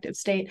a reactive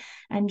state,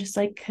 and just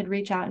like could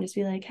reach out and just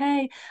be like,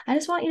 hey, I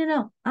just want you to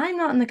know I'm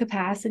not in the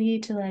capacity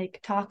to like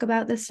talk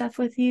about this stuff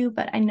with you,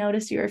 but I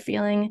noticed you were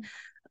feeling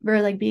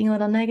or like being a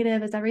little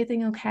negative. Is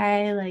everything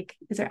okay? Like,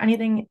 is there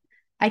anything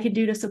I could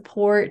do to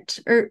support,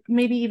 or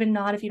maybe even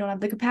not if you don't have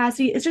the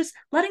capacity? It's just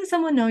letting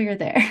someone know you're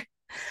there.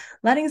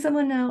 Letting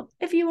someone know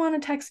if you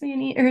want to text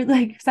me or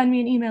like send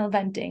me an email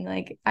venting,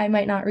 like I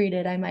might not read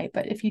it, I might,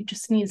 but if you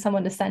just need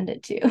someone to send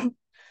it to.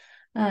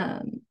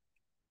 Um,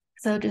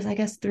 so just I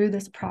guess through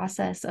this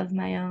process of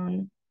my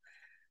own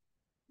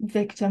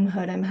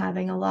victimhood, I'm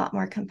having a lot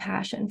more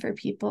compassion for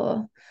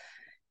people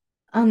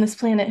on this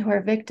planet who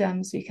are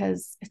victims,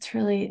 because it's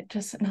really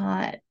just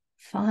not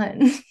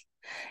fun.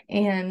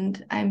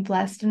 And I'm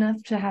blessed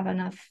enough to have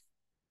enough,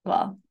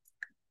 well,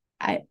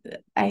 I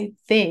I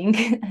think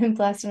I'm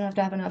blessed enough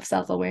to have enough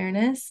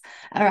self-awareness,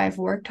 or I've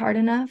worked hard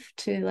enough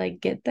to like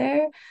get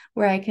there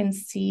where I can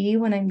see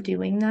when I'm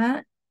doing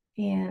that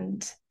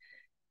and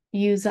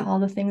use all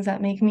the things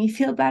that make me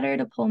feel better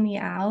to pull me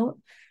out.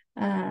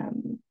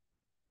 Um,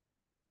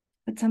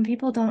 but some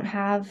people don't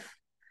have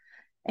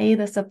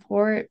the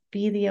support,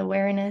 B, the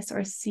awareness,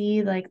 or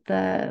C, like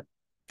the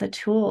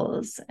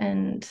tools.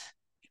 And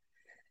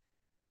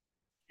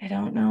I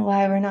don't know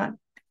why we're not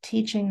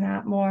teaching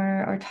that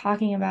more or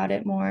talking about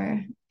it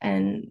more.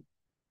 And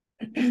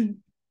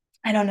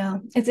I don't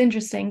know. It's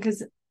interesting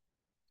because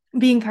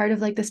being part of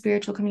like the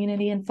spiritual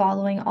community and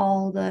following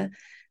all the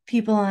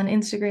people on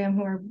Instagram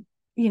who are,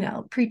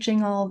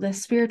 preaching all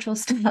this spiritual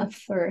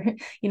stuff, or,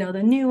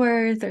 the new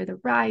earth or the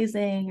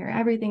rising or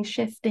everything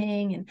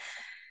shifting. And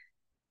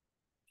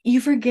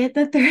you forget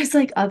that there's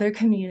like other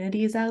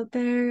communities out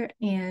there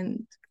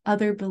and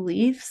other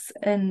beliefs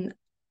and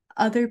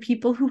other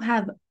people who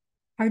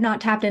are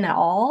not tapped in at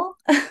all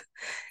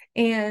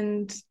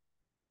and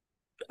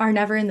are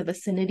never in the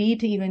vicinity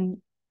to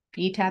even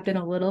be tapped in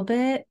a little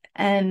bit.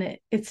 And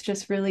it's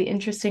just really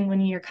interesting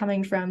when you're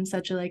coming from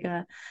such a like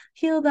a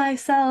heal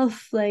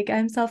thyself, like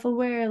I'm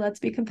self-aware, let's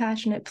be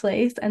compassionate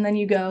place. And then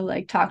you go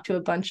like talk to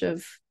a bunch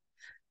of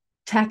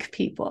tech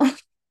people.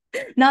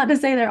 Not to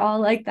say they're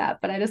all like that,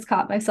 but I just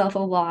caught myself a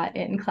lot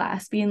in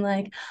class being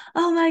like,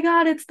 oh my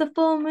God, it's the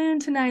full moon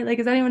tonight. Like,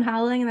 is anyone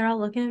howling? And they're all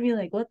looking at me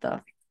like, what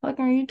the fuck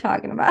are you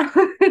talking about?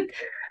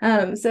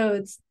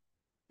 So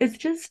it's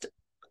just,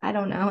 I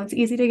don't know, it's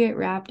easy to get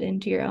wrapped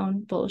into your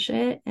own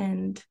bullshit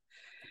and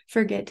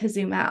forget to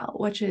zoom out,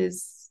 which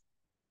is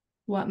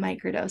what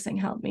microdosing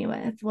helped me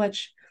with,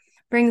 which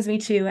brings me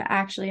to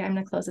actually, I'm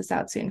going to close this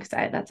out soon because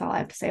that's all I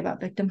have to say about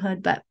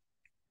victimhood. But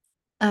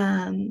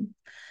um,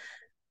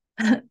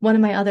 one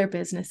of my other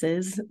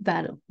businesses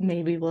that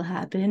maybe will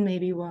happen,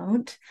 maybe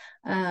won't,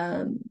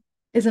 um,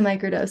 is a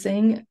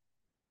microdosing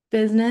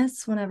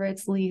business whenever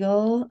it's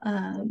legal,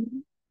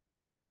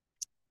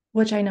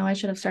 which I know I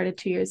should have started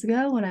 2 years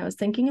ago when I was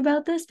thinking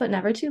about this, but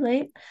never too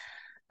late.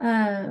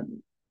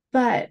 Um,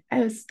 but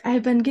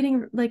I've been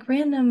getting like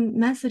random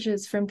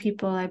messages from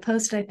people. I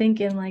posted, I think,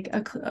 in like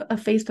a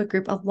Facebook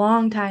group a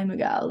long time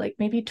ago, like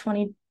maybe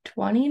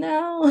 2020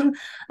 now.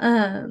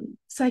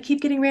 So I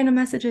keep getting random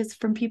messages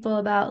from people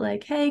about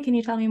like, hey, can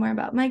you tell me more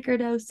about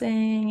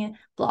microdosing?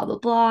 Blah, blah,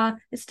 blah.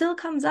 It still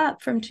comes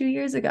up from 2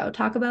 years ago.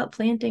 Talk about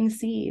planting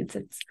seeds.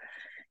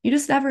 You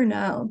just never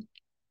know.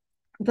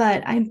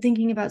 But I'm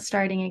thinking about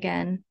starting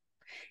again.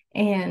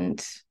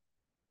 And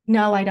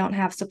no, I don't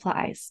have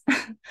supplies.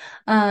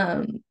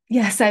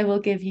 Yes, I will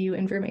give you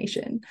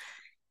information.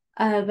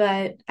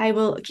 But I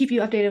will keep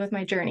you updated with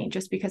my journey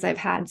just because I've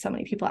had so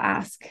many people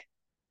ask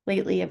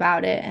lately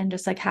about it and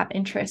just like have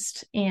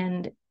interest.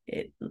 And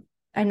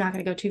I'm not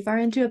going to go too far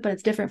into it, but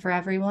it's different for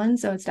everyone.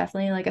 So it's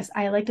definitely like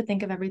I like to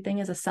think of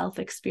everything as a self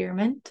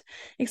experiment.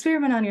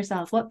 Experiment on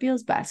yourself. What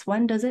feels best?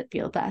 When does it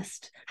feel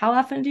best? How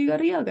often do you go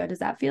to yoga? Does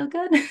that feel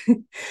good?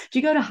 Do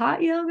you go to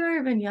hot yoga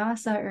or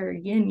vinyasa or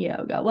yin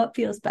yoga? What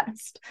feels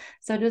best?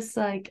 So just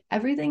like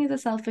everything is a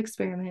self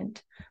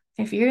experiment.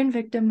 If you're in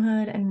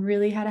victimhood and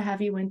really had a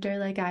heavy winter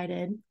like I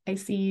did, I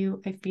see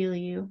you, I feel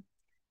you.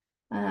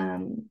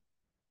 Um,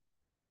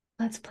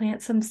 let's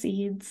plant some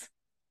seeds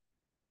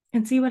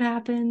and see what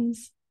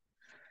happens.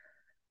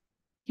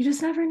 You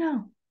just never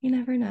know. You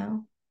never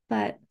know.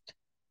 But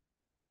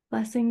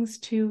blessings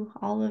to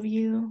all of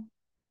you.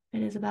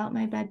 It is about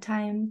my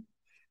bedtime.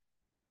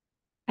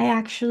 I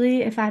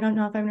actually, if I don't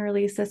know if I'm going to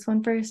release this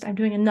one first, I'm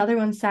doing another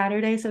one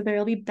Saturday. So there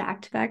will be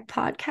back-to-back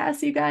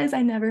podcasts, you guys.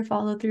 I never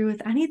follow through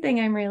with anything.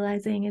 I'm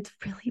realizing it's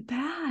really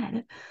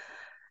bad.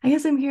 I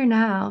guess I'm here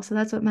now. So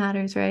that's what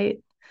matters,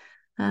 right?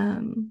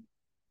 Um,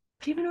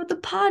 but even with the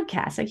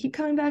podcast, I keep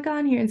coming back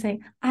on here and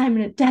saying, I'm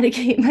going to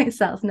dedicate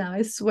myself now.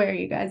 I swear,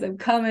 you guys, I'm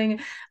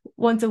coming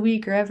once a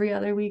week or every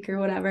other week or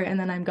whatever. And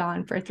then I'm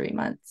gone for 3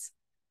 months.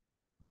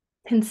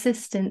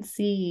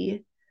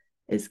 Consistency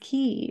is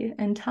key,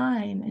 and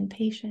time and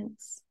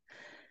patience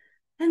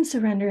and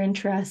surrender and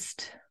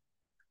trust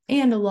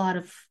and a lot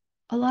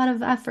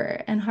of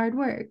effort and hard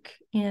work.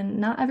 And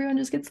not everyone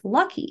just gets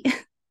lucky.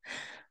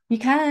 You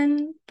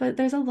can, but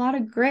there's a lot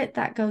of grit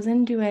that goes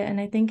into it. And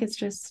I think it's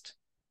just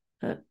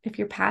if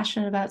you're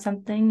passionate about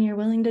something, you're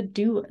willing to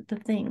do the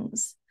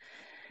things.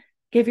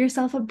 Give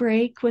yourself a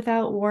break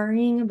without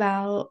worrying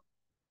about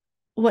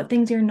what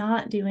things you're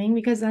not doing,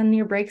 because then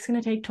your break's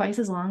going to take twice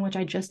as long, which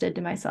I just did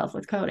to myself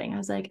with coding. I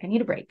was like, I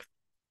need a break.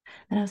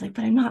 And I was like,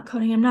 but I'm not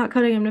coding. I'm not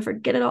coding. I'm going to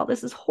forget it all.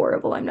 This is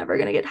horrible. I'm never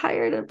going to get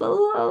hired. And blah,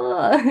 blah,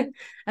 blah.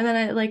 And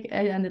then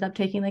I ended up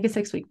taking like a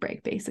 6-week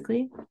break,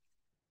 basically.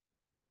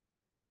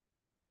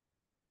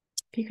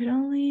 If you could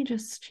only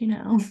just,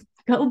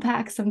 go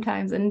back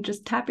sometimes and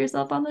just tap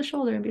yourself on the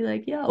shoulder and be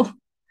like, yo,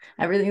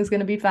 everything's going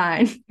to be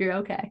fine. You're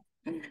okay.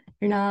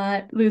 You're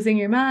not losing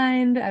your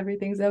mind.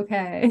 Everything's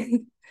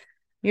okay.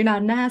 You're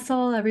not an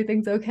asshole.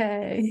 Everything's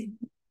okay.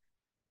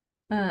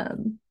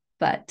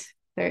 But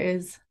there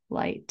is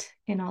light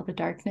in all the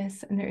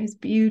darkness, and there is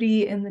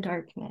beauty in the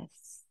darkness.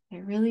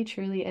 It really,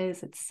 truly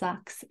is. It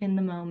sucks in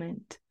the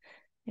moment.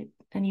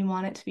 And you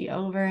want it to be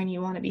over and you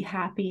want to be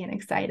happy and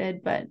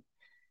excited, but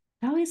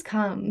it always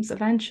comes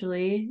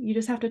eventually. You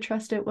just have to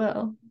trust it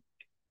will.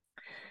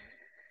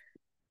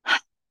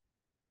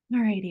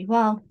 Alrighty.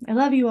 Well, I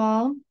love you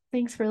all.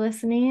 Thanks for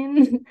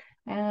listening.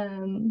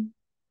 And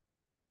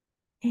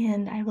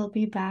I will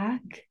be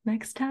back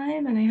next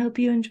time. And I hope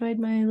you enjoyed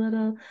my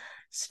little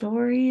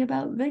story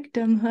about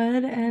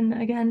victimhood. And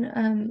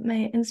again,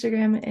 my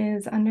Instagram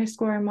is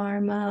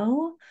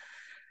 _Marmo.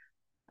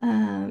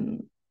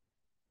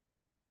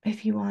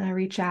 If you want to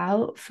reach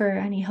out for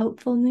any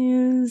hopeful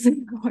news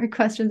or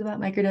questions about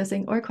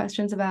microdosing or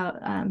questions about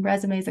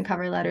resumes and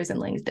cover letters in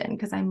LinkedIn,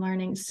 because I'm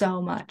learning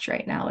so much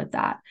right now with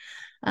that.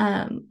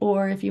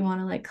 Or if you want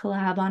to like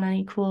collab on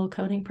any cool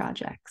coding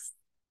projects.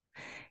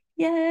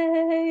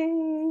 Yay!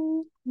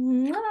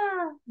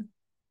 Mwah!